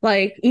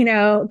 like,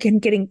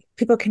 getting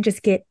people can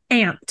just get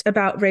amped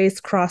about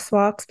raised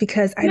crosswalks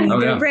because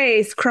they're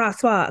raised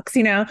crosswalks,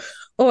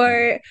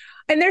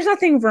 and there's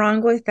nothing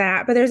wrong with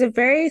that, but there's a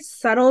very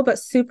subtle but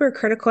super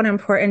critical and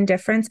important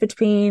difference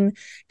between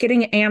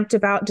getting amped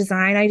about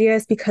design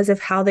ideas because of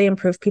how they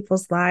improve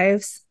people's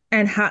lives.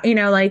 And how,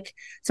 like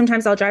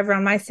sometimes I'll drive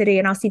around my city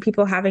and I'll see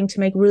people having to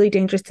make really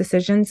dangerous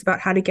decisions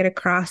about how to get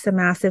across a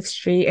massive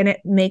street. And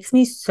it makes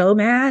me so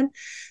mad,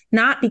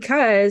 not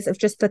because of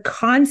just the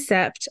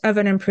concept of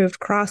an improved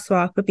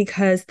crosswalk, but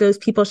because those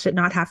people should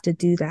not have to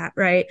do that,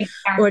 right?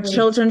 Exactly. Or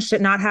children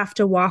should not have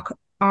to walk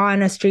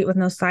on a street with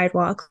no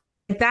sidewalk.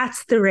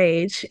 That's the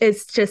rage.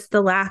 It's just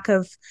the lack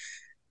of,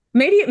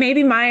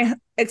 maybe my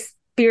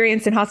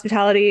experience in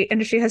hospitality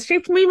industry has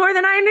shaped me more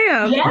than I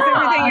knew. Yeah.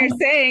 Everything you're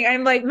saying,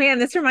 I'm like, man,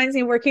 this reminds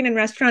me of working in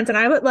restaurants, and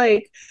I would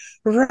like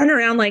run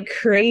around like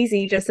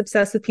crazy, just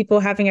obsessed with people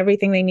having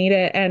everything they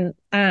needed. And,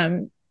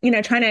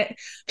 trying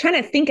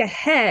to think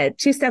ahead,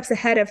 2 steps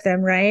ahead of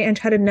them, right? And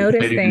try to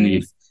notice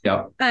things.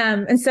 Yeah.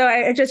 And so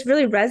I just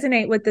really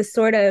resonate with this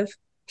sort of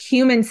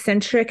human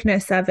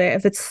centricness of it.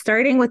 If it's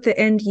starting with the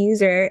end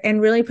user and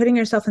really putting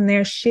yourself in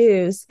their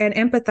shoes and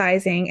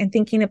empathizing and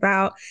thinking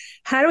about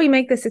how do we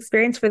make this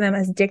experience for them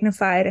as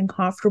dignified and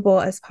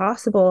comfortable as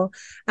possible.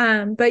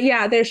 But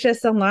yeah, there's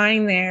just a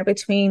line there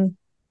between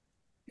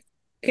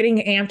getting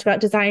amped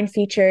about design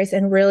features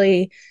and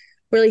really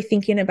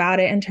thinking about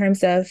it in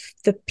terms of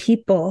the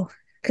people,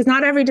 because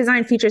not every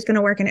design feature is going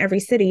to work in every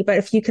city, but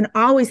if you can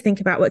always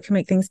think about what can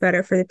make things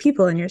better for the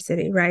people in your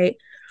city, right?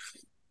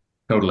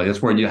 Totally.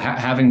 That's where you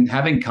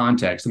having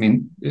context. I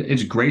mean,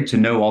 it's great to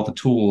know all the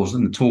tools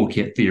in the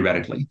toolkit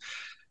theoretically,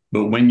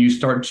 but when you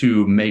start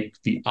to make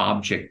the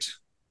object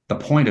the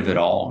point of it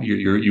all,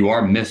 you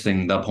are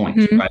missing the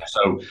point, right?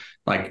 So,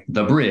 like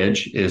the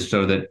bridge is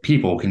so that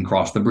people can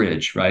cross the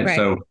bridge, right?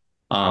 So,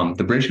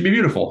 the bridge can be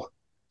beautiful,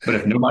 but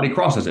if nobody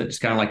crosses it, it's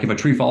kind of like if a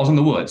tree falls in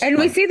the woods. And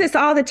we see this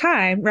all the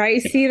time, right?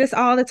 You see this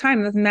all the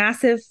time with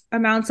massive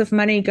amounts of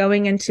money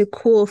going into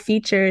cool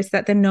features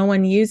that then no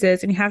one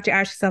uses. And you have to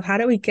ask yourself, how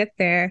do we get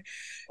there?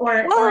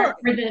 Or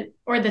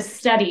the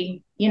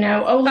study,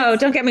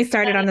 don't get me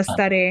started on the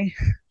study.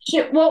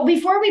 Well,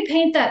 before we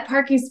paint that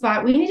parking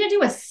spot, we need to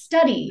do a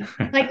study.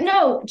 Like,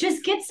 no,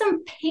 just get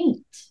some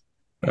paint.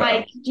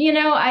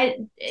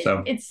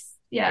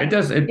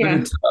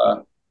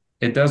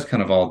 It does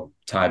kind of all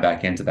tie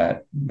back into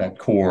that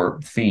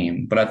core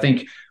theme. But I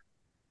think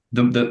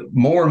the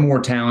more and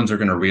more towns are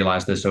going to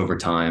realize this over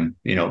time.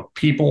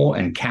 People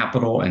and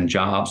capital and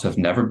jobs have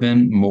never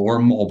been more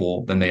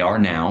mobile than they are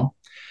now.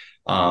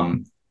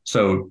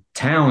 So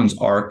towns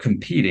are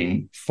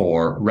competing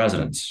for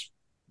residents.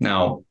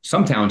 Now,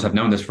 some towns have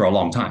known this for a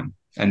long time,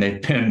 and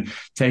they've been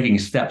taking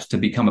steps to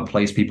become a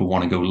place people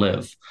want to go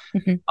live.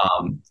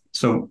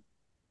 So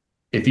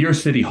if you're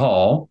City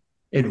Hall,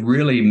 it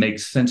really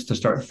makes sense to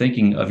start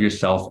thinking of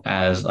yourself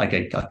as like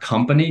a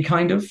company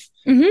kind of,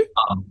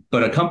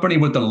 but a company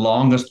with the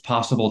longest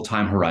possible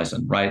time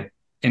horizon, right?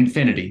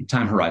 Infinity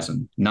time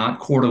horizon, not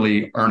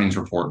quarterly earnings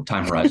report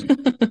time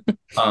horizon.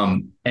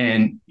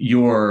 And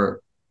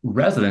your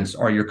residents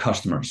are your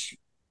customers,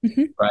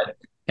 right?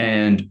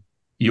 And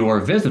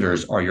your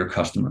visitors are your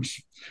customers.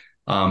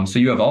 So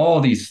you have all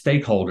these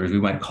stakeholders,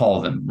 we might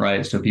call them,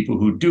 right? So people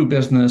who do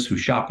business, who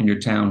shop in your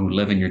town, who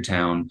live in your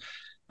town.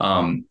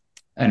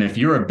 And if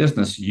you're a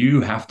business,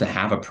 you have to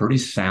have a pretty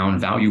sound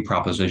value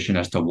proposition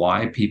as to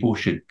why people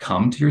should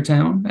come to your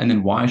town, and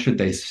then why should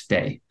they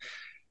stay.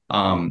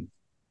 And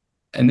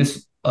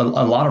this a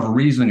lot of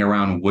reasoning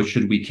around what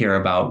should we care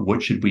about,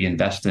 what should we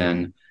invest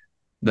in.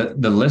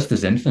 The list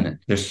is infinite.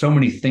 There's so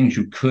many things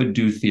you could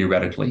do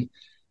theoretically.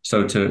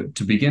 So to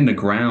begin to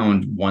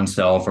ground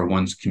oneself or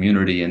one's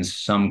community in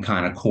some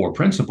kind of core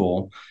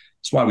principle.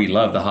 That's why we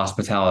love the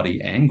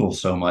hospitality angle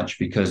so much,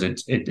 because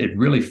it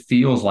really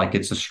feels like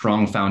it's a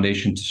strong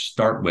foundation to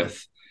start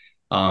with,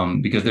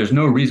 because there's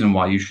no reason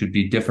why you should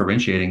be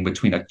differentiating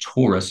between a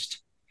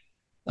tourist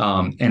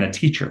and a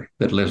teacher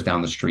that lives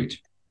down the street,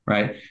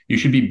 right? You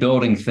should be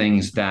building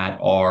things that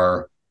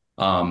are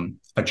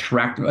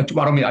attractive. I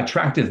don't mean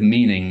attractive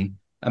meaning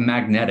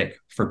magnetic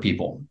for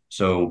people.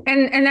 So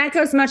and that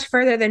goes much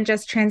further than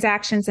just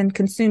transactions and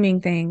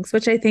consuming things,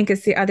 which I think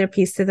is the other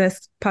piece to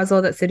this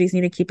puzzle that cities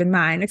need to keep in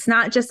mind. It's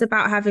not just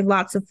about having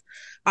lots of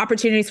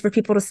opportunities for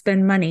people to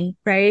spend money,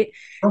 right?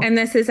 And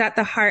this is at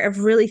the heart of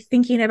really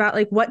thinking about,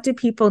 like, what do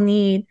people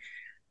need?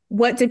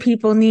 What do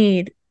people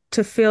need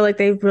to feel like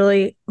they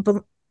really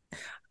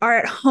are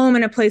at home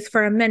in a place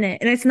for a minute?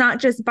 And it's not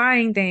just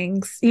buying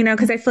things,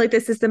 because I feel like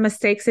this is the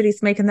mistake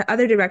cities make in the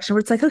other direction, where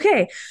it's like,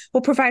 okay,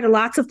 we'll provide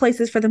lots of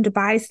places for them to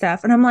buy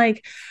stuff. And I'm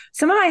like,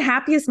 some of my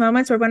happiest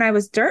moments were when I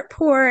was dirt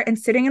poor and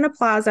sitting in a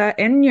plaza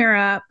in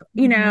Europe,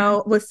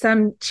 with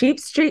some cheap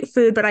street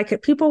food, but I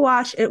could people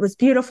watch. It was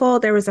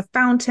beautiful. There was a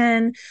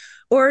fountain.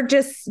 Or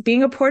just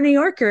being a poor New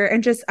Yorker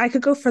and I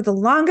could go for the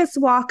longest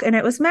walk and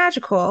it was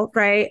magical,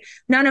 right?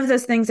 None of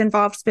those things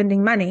involved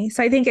spending money.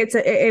 So I think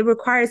it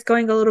requires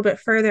going a little bit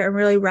further and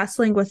really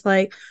wrestling with,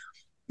 like,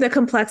 the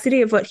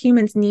complexity of what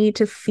humans need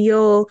to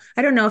feel.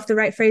 I don't know if the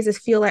right phrase is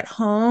feel at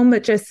home,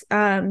 but just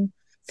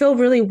feel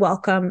really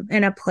welcome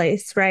in a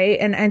place, right?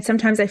 And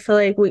sometimes I feel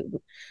like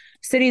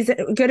cities,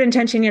 good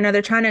intention,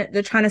 they're trying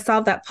to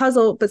solve that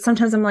puzzle, but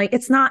sometimes I'm like,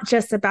 it's not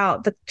just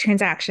about the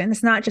transaction,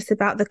 it's not just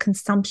about the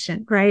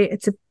consumption,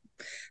 right?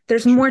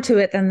 There's more to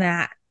it than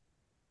that.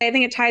 I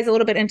think it ties a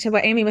little bit into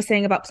what Aimee was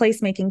saying about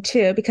placemaking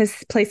too, because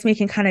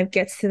placemaking kind of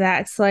gets to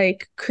that. It's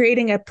like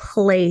creating a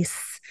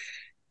place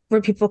where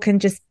people can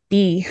just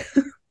be,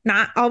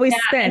 not always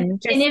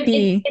spend, just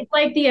be. It's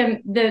like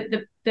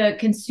the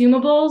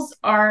consumables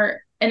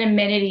are an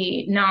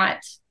amenity, not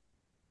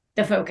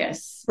the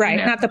focus,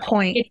 right? Not the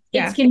point.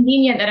 It's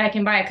convenient that I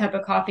can buy a cup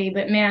of coffee,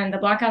 but man, the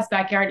Blockhouse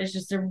backyard is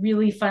just a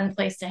really fun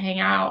place to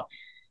hang out.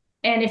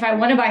 And if I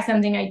want to buy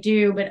something, I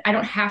do, but I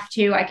don't have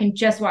to. I can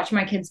just watch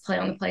my kids play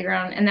on the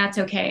playground, and that's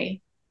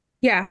okay.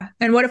 Yeah.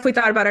 And what if we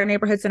thought about our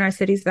neighborhoods and our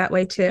cities that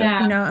way too,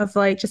 Yeah. of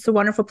like just a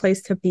wonderful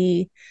place to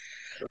be.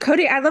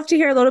 Cody, I'd love to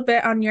hear a little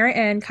bit on your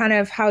end, kind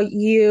of how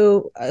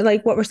you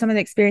like what were some of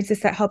the experiences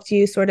that helped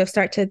you sort of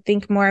start to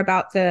think more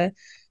about the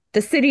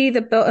city,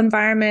 the built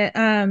environment,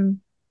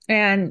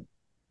 and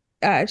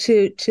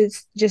to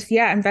just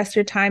invest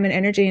your time and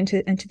energy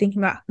into thinking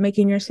about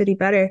making your city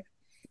better.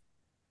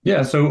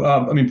 Yeah, so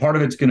I mean, part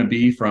of it's going to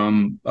be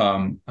from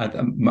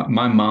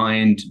my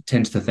mind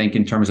tends to think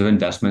in terms of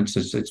investments.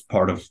 It's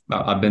part of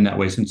I've been that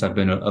way since I've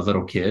been a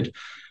little kid.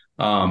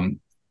 Um,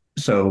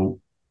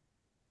 so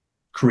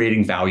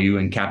creating value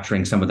and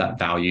capturing some of that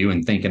value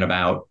and thinking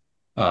about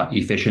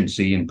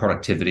efficiency and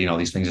productivity and all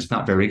these things. It's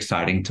not very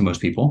exciting to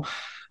most people.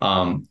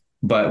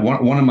 But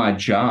one of my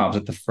jobs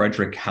at the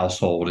Frederick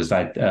household is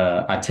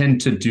I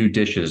tend to do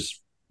dishes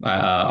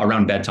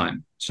around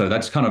bedtime. So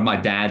that's kind of my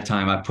dad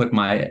time. I put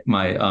my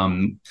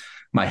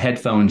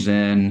headphones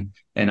in,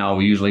 and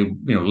I'll usually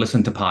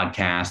listen to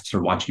podcasts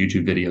or watch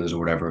YouTube videos or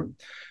whatever.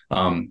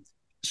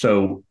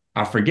 So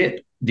I forget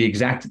the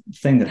exact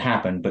thing that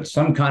happened, but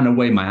some kind of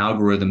way my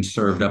algorithm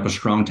served up a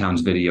Strong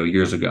Towns video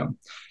years ago.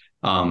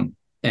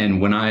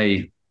 And when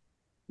I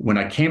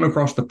came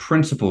across the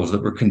principles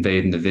that were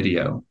conveyed in the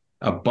video,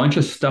 a bunch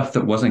of stuff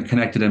that wasn't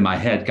connected in my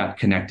head got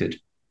connected,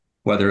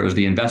 whether it was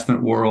the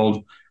investment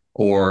world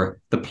or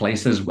the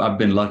places I've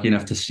been lucky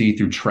enough to see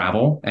through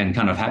travel and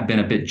kind of have been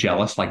a bit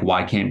jealous, like,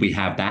 why can't we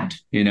have that?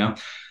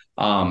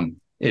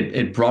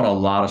 It brought a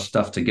lot of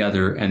stuff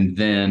together. And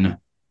then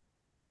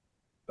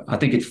I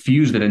think it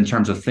fused it in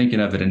terms of thinking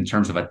of it in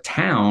terms of a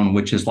town,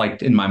 which is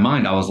like, in my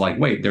mind, I was like,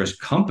 wait, there's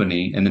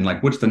company. And then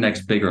like, what's the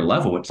next bigger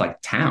level? It's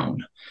like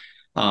town.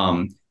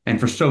 And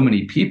for so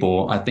many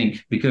people, I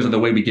think because of the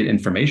way we get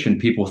information,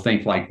 people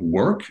think like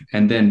work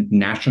and then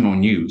national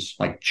news,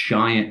 like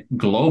giant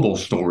global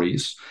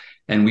stories.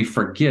 And we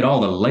forget all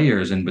the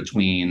layers in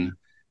between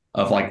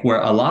of like where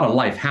a lot of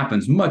life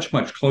happens much,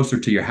 much closer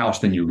to your house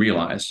than you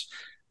realize.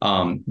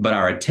 But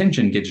our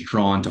attention gets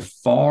drawn to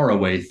far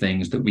away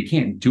things that we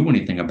can't do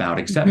anything about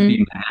except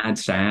be mad,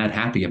 sad,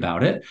 happy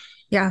about it.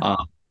 Yeah.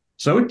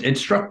 So it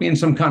struck me in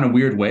some kind of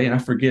weird way, and I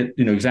forget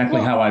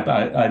exactly how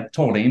I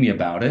told Aimee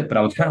about it, but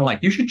I was kind of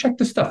like, you should check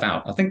this stuff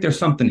out. I think there's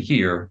something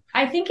here.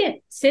 I think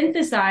it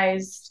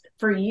synthesized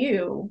for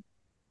you.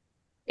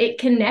 It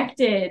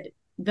connected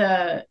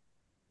the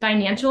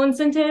financial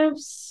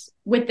incentives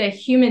with the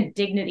human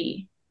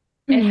dignity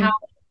and how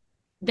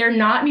they're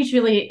not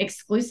mutually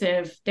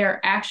exclusive.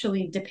 They're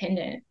actually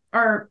dependent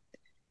or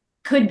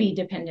could be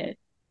dependent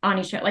on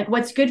each other. Like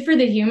what's good for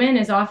the human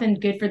is often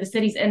good for the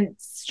cities, and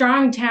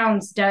Strong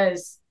Towns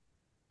does,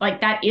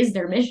 like, that is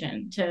their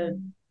mission to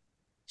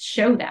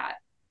show that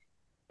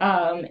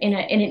in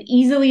an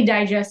easily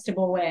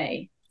digestible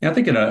way. Yeah, I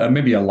think in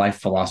maybe a life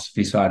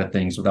philosophy side of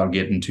things, without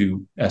getting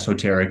too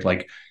esoteric,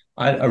 like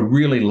I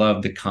really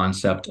love the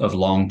concept of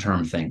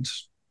long-term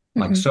things.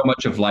 Like so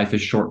much of life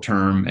is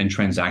short-term and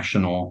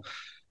transactional.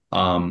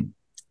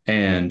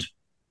 And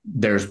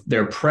there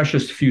are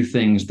precious few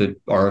things that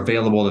are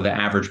available to the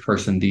average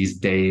person these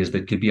days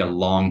that could be a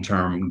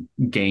long-term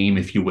game,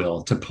 if you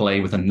will, to play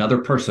with another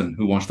person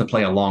who wants to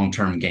play a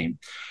long-term game.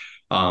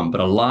 But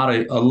a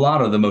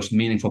lot of the most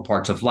meaningful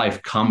parts of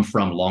life come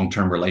from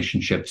long-term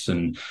relationships,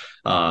 and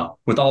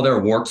with all their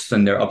warts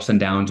and their ups and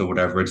downs or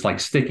whatever, it's like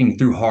sticking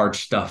through hard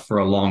stuff for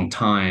a long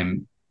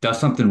time does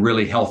something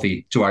really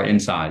healthy to our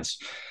insides.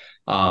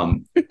 So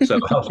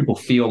it helps people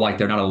feel like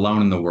they're not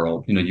alone in the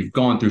world. You've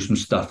gone through some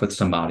stuff with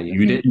somebody.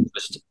 You didn't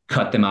just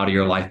cut them out of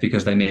your life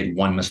because they made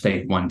one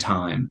mistake one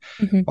time,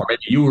 or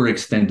maybe you were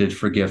extended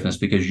forgiveness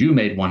because you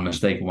made one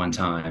mistake one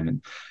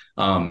time.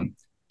 And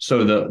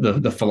so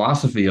the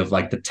philosophy of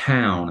like the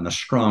town and the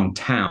strong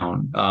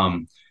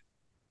town,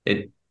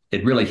 it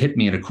really hit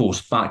me in a cool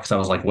spot because I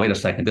was like, wait a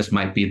second, this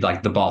might be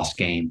like the boss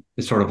game.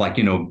 It's sort of like,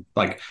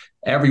 like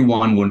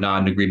everyone will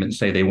nod in agreement and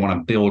say they want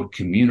to build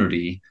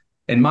community.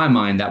 In my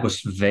mind, that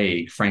was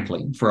vague,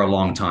 frankly, for a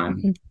long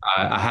time.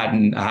 I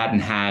hadn't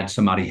had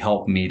somebody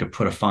help me to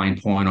put a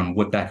fine point on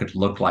what that could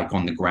look like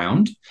on the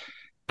ground,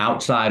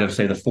 outside of,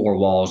 say, the four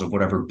walls of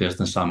whatever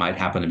business I might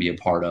happen to be a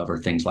part of or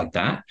things like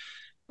that.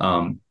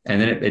 And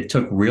then it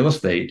took real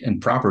estate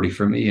and property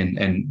for me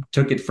and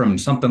took it from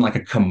something like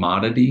a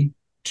commodity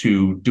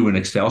to do an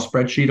Excel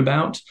spreadsheet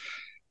about,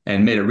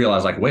 and made it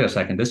realize, like, wait a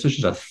second, this is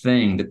just a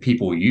thing that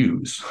people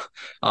use.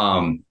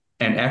 And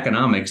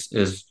economics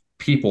is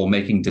people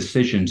making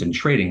decisions and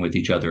trading with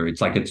each other. It's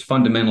like it's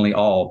fundamentally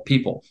all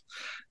people.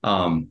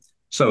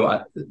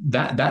 So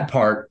that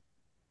part,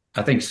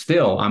 I think,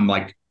 still I'm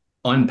like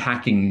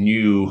unpacking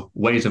new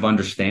ways of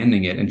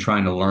understanding it and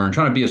trying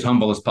to be as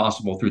humble as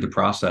possible through the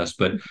process.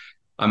 But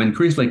I'm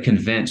increasingly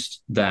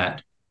convinced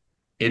that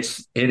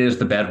it is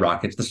the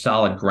bedrock. It's the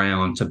solid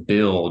ground to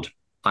build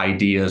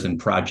ideas and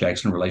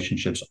projects and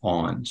relationships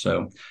on.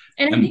 So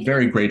I'm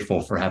very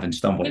grateful for having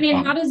stumbled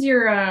upon. How does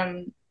your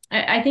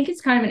I think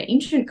it's kind of an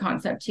ancient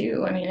concept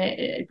too. I mean,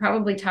 it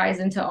probably ties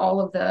into all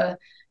of the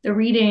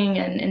reading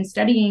and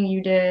studying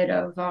you did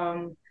of,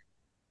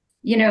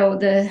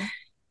 the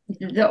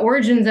the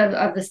origins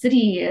of the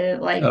city,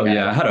 Oh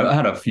yeah, I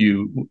had a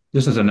few.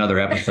 This is another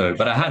episode,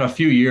 but I had a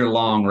few year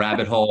long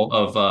rabbit hole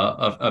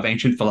of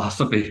ancient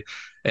philosophy,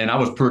 and I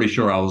was pretty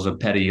sure I was a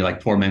petty like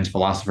poor man's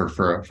philosopher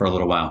for a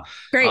little while.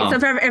 Great. So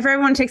if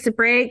everyone takes a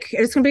break,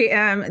 it's going to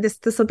be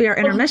this will be our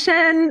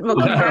intermission. We'll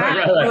come back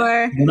right.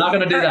 for We're not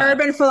going to do that.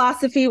 Urban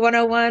Philosophy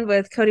 101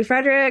 with Cody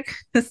Frederick.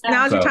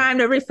 Now's your time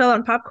to refill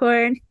on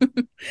popcorn.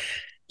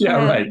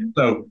 Yeah, right.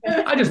 So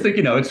I just think,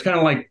 it's kind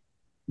of like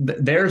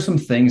there are some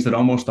things that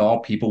almost all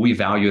people we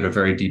value at a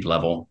very deep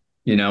level.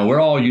 We're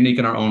all unique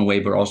in our own way,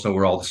 but also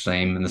we're all the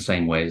same in the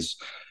same ways.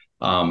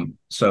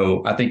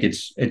 So I think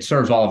it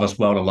serves all of us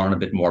well to learn a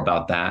bit more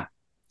about that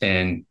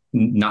and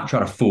not try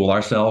to fool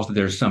ourselves that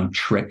there's some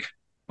trick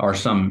or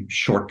some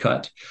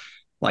shortcut.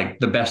 Like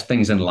the best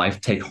things in life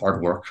take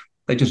hard work.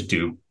 They just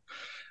do.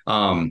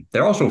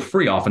 They're also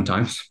free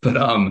oftentimes, but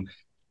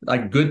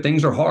like good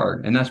things are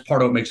hard, and that's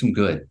part of what makes them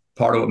good.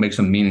 Part of what makes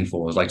them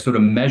meaningful is like, so to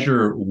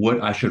measure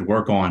what I should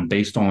work on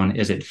based on,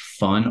 is it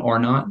fun or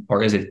not,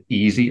 or is it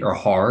easy or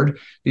hard?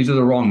 These are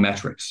the wrong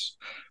metrics.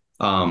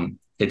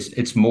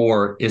 It's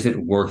more, is it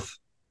worth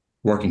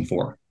working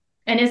for?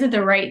 And is it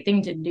the right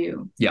thing to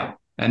do? Yeah.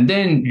 And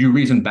then you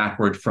reason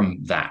backward from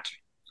that.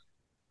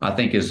 I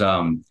think is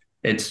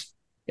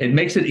it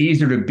makes it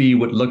easier to be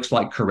what looks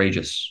like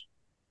courageous.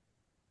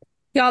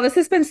 Y'all, this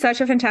has been such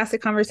a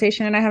fantastic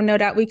conversation, and I have no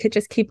doubt we could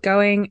just keep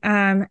going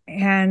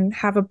and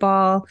have a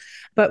ball,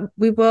 but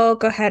we will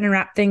go ahead and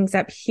wrap things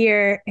up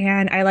here.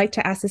 And I like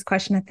to ask this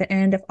question at the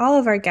end of all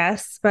of our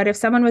guests, but if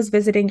someone was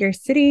visiting your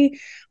city,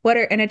 what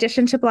are, in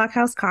addition to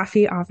Blockhouse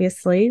Coffee,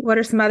 obviously, what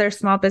are some other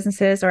small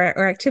businesses or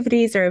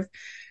activities or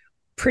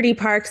pretty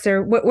parks,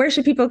 or where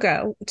should people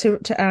go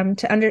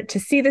to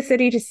see the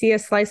city, to see a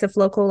slice of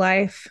local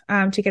life,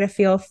 to get a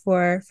feel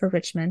for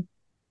Richmond?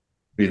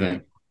 What do you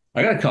think?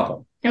 I got a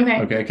couple.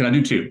 Okay. Can I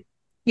do two?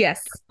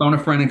 Yes. Phone a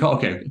friend and call.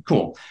 Okay,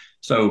 cool.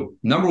 So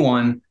number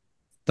one,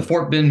 the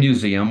Fort Bend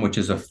Museum, which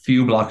is a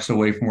few blocks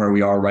away from where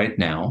we are right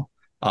now,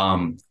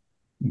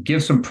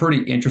 gives some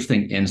pretty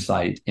interesting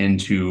insight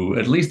into,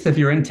 at least if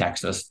you're in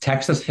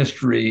Texas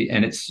history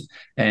and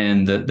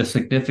the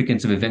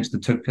significance of events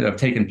that have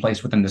taken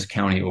place within this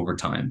county over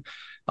time.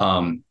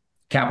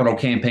 Capital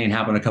campaign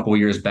happened a couple of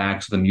years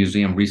back, so the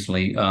museum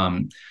recently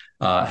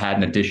had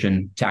an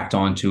addition tacked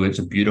onto it. It's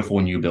a beautiful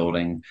new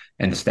building,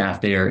 and the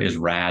staff there is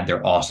rad.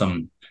 They're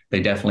awesome.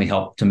 They definitely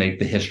help to make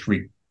the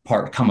history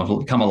part come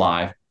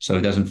alive, so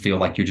it doesn't feel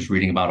like you're just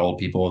reading about old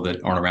people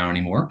that aren't around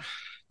anymore.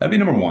 That'd be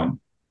number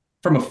one.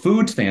 From a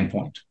food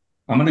standpoint,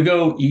 I'm going to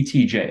go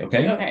ETJ,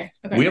 okay? Okay.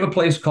 We have a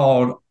place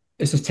called,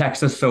 this is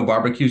Texas, so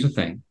barbecue's a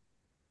thing,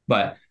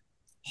 but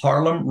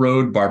Harlem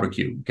Road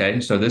Barbecue, okay?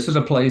 So this is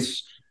a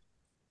place,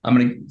 I'm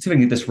going to see if I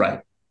can get this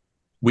right.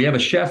 We have a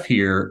chef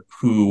here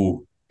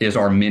who is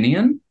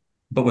Armenian,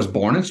 but was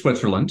born in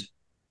Switzerland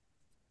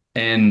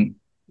and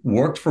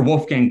worked for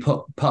Wolfgang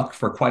Puck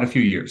for quite a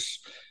few years,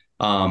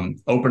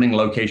 opening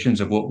locations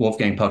of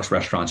Wolfgang Puck's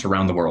restaurants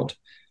around the world.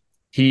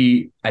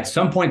 He, at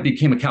some point,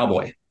 became a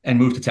cowboy and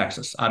moved to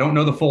Texas. I don't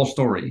know the full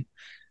story.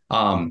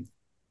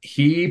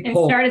 He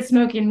started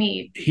smoking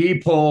meat. He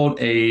pulled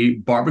a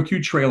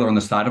barbecue trailer on the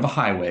side of a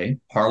highway,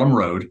 Harlem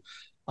Road,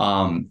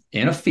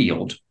 in a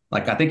field.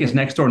 Like, I think his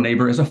next door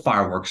neighbor is a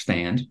fireworks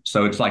stand.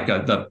 So it's like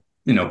the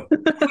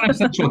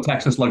central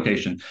Texas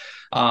location.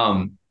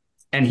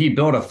 And he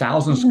built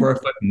 1,000 square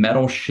foot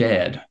metal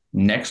shed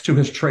next to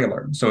his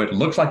trailer. So it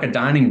looks like a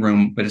dining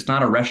room, but it's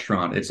not a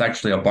restaurant. It's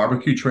actually a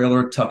barbecue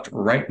trailer tucked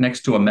right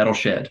next to a metal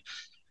shed.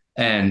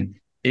 And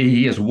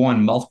he has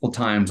won multiple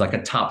times, like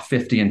a top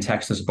 50 in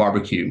Texas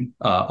barbecue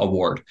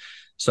award.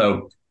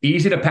 So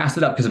easy to pass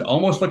it up because it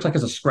almost looks like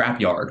it's a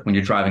scrapyard when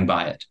you're driving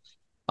by it.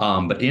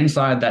 But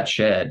inside that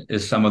shed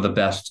is some of the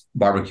best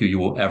barbecue you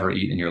will ever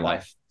eat in your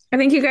life. I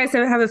think you guys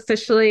have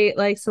officially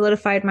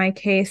solidified my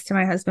case to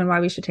my husband why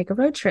we should take a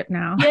road trip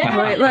now.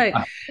 Yeah.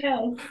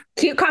 Look,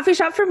 cute coffee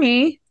shop for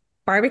me,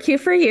 barbecue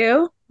for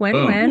you,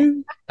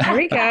 win-win. There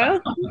we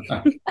go.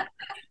 How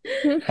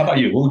about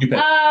you? What would you pick?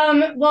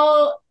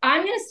 Well,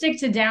 I'm gonna stick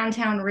to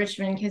downtown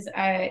Richmond because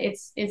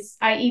it's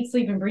I eat,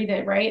 sleep, and breathe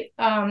it, right?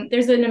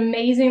 There's an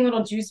amazing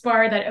little juice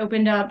bar that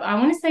opened up, I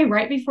want to say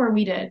right before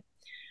we did.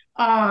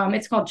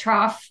 It's called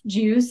Trough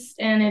Juice,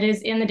 and it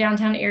is in the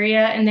downtown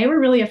area, and they were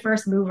really a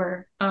first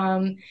mover.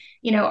 When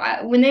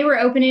they were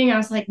opening, I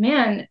was like,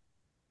 man,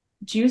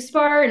 juice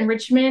bar in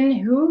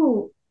Richmond,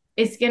 who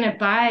is gonna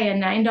buy a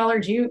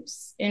 $9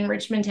 juice in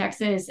Richmond,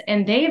 Texas?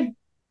 And they've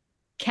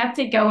kept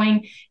it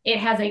going. It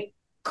has a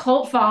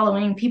cult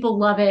following. People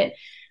love it.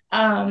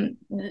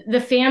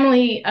 The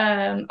family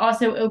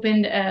also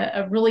opened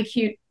a really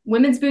cute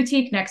women's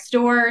boutique next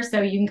door, so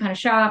you can kind of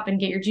shop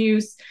and get your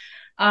juice.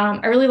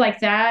 I really like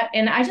that.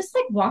 And I just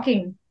like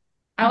walking.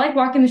 I like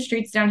walking the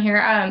streets down here.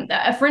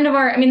 A friend of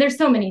ours, there's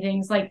so many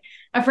things. Like,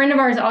 a friend of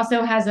ours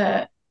also has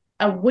a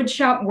wood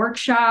shop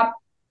workshop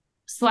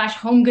 /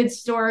 home goods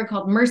store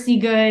called Mercy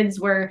Goods,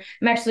 where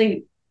I'm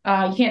actually,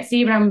 you can't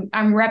see, but I'm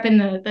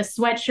repping the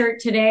sweatshirt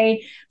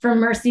today from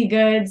Mercy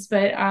Goods.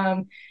 But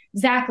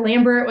Zach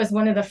Lambert was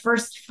one of the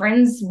first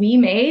friends we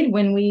made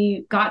when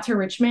we got to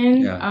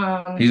Richmond.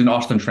 Yeah. He's an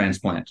Austin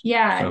transplant.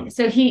 Yeah.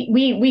 So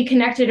we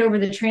connected over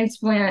the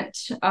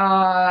transplant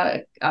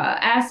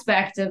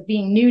aspect of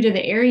being new to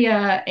the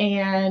area,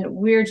 and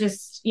we're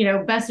just,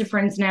 best of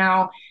friends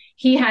now.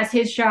 He has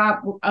his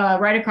shop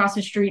right across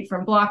the street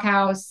from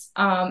Blockhouse.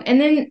 And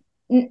then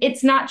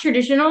it's not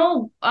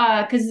traditional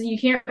because you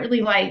can't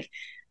really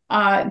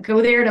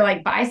go there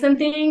to buy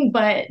something,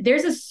 but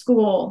there's a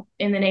school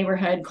in the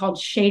neighborhood called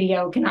Shady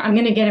Oak, and I'm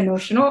going to get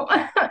emotional.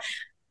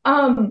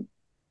 But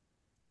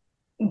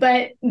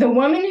the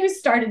woman who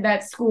started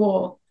that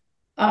school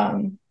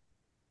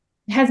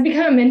has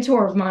become a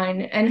mentor of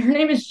mine, and her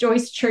name is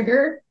Joyce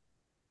Trigger.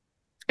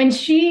 And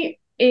she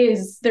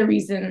is the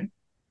reason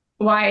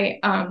why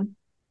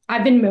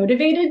I've been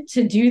motivated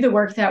to do the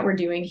work that we're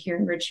doing here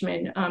in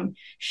Richmond.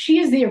 She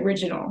is the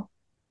original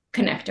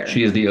connector.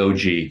 She is the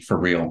OG for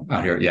real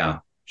out here. Yeah.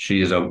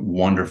 She is a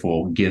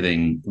wonderful,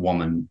 giving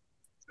woman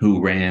who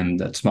ran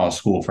that small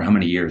school for how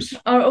many years?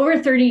 Over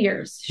 30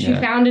 years. She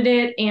founded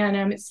it,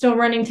 and it's still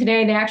running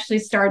today. They actually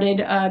started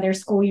their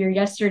school year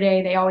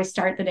yesterday. They always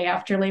start the day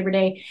after Labor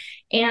Day.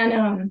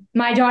 And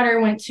my daughter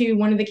went to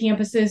one of the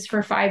campuses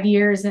for 5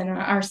 years, and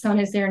our son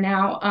is there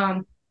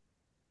now.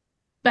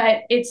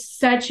 But it's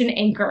such an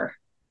anchor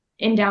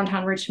in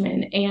downtown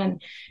Richmond.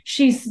 And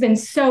she's been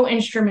so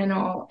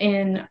instrumental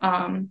in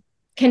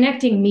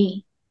connecting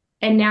me.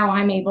 And now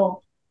I'm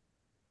able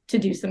to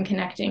do some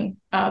connecting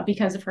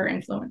because of her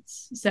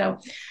influence. So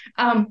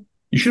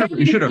you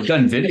should have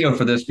done video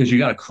for this, because you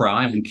got to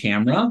cry on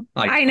camera.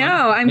 I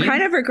know. I'm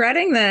kind of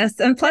regretting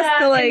this. And plus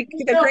the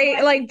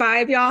great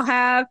vibe y'all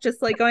have, just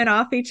going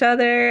off each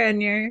other,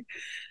 and you're.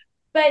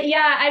 But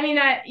yeah, I mean,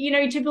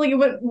 you typically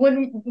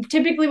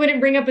wouldn't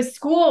bring up a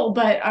school,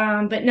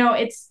 but no,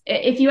 it's,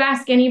 if you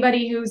ask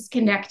anybody who's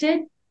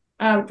connected,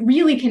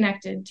 really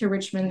connected to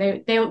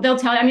Richmond, they'll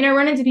tell you. I mean, I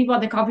run into people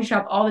at the coffee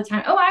shop all the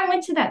time. Oh, I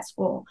went to that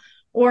school,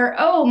 or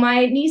oh,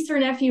 my niece or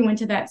nephew went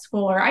to that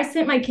school, or I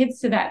sent my kids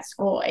to that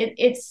school.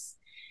 It's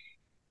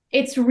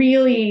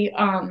really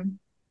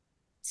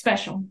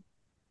special,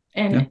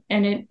 and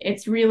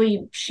it's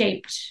really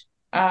shaped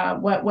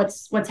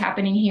what's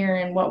happening here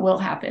and what will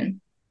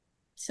happen.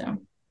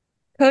 So,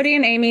 Cody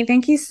and Aimee,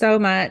 thank you so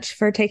much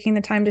for taking the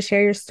time to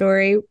share your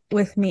story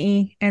with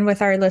me and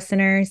with our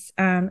listeners.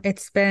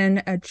 It's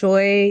been a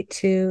joy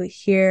to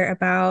hear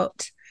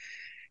about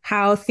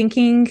how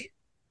thinking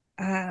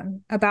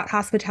about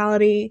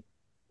hospitality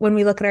when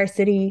we look at our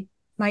city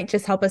might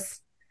just help us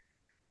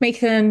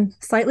make them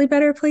slightly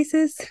better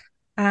places.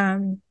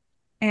 And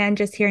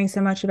just hearing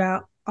so much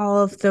about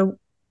all of the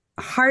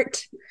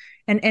heart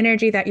and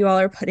energy that you all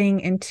are putting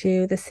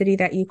into the city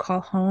that you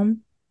call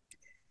home.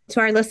 To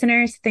our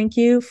listeners, thank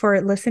you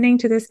for listening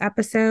to this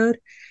episode.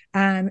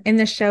 In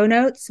the show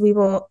notes, we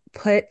will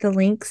put the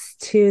links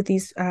to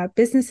these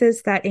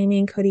businesses that Aimee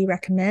and Cody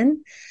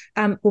recommend.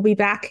 We'll be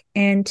back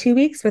in 2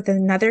 weeks with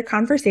another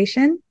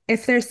conversation.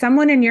 If there's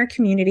someone in your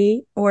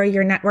community or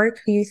your network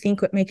who you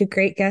think would make a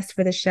great guest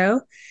for the show,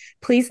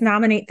 please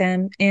nominate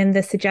them in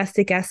the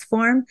suggested guest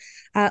form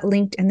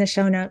linked in the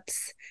show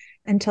notes.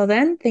 Until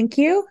then, thank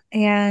you.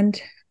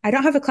 And I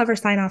don't have a clever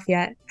sign off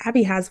yet.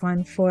 Abby has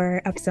one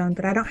for Upzone,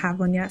 but I don't have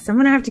one yet. So I'm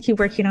going to have to keep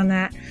working on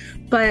that.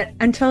 But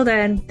until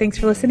then, thanks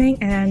for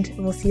listening, and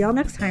we'll see y'all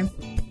next time.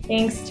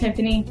 Thanks,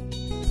 Tiffany.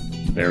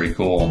 Very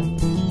cool.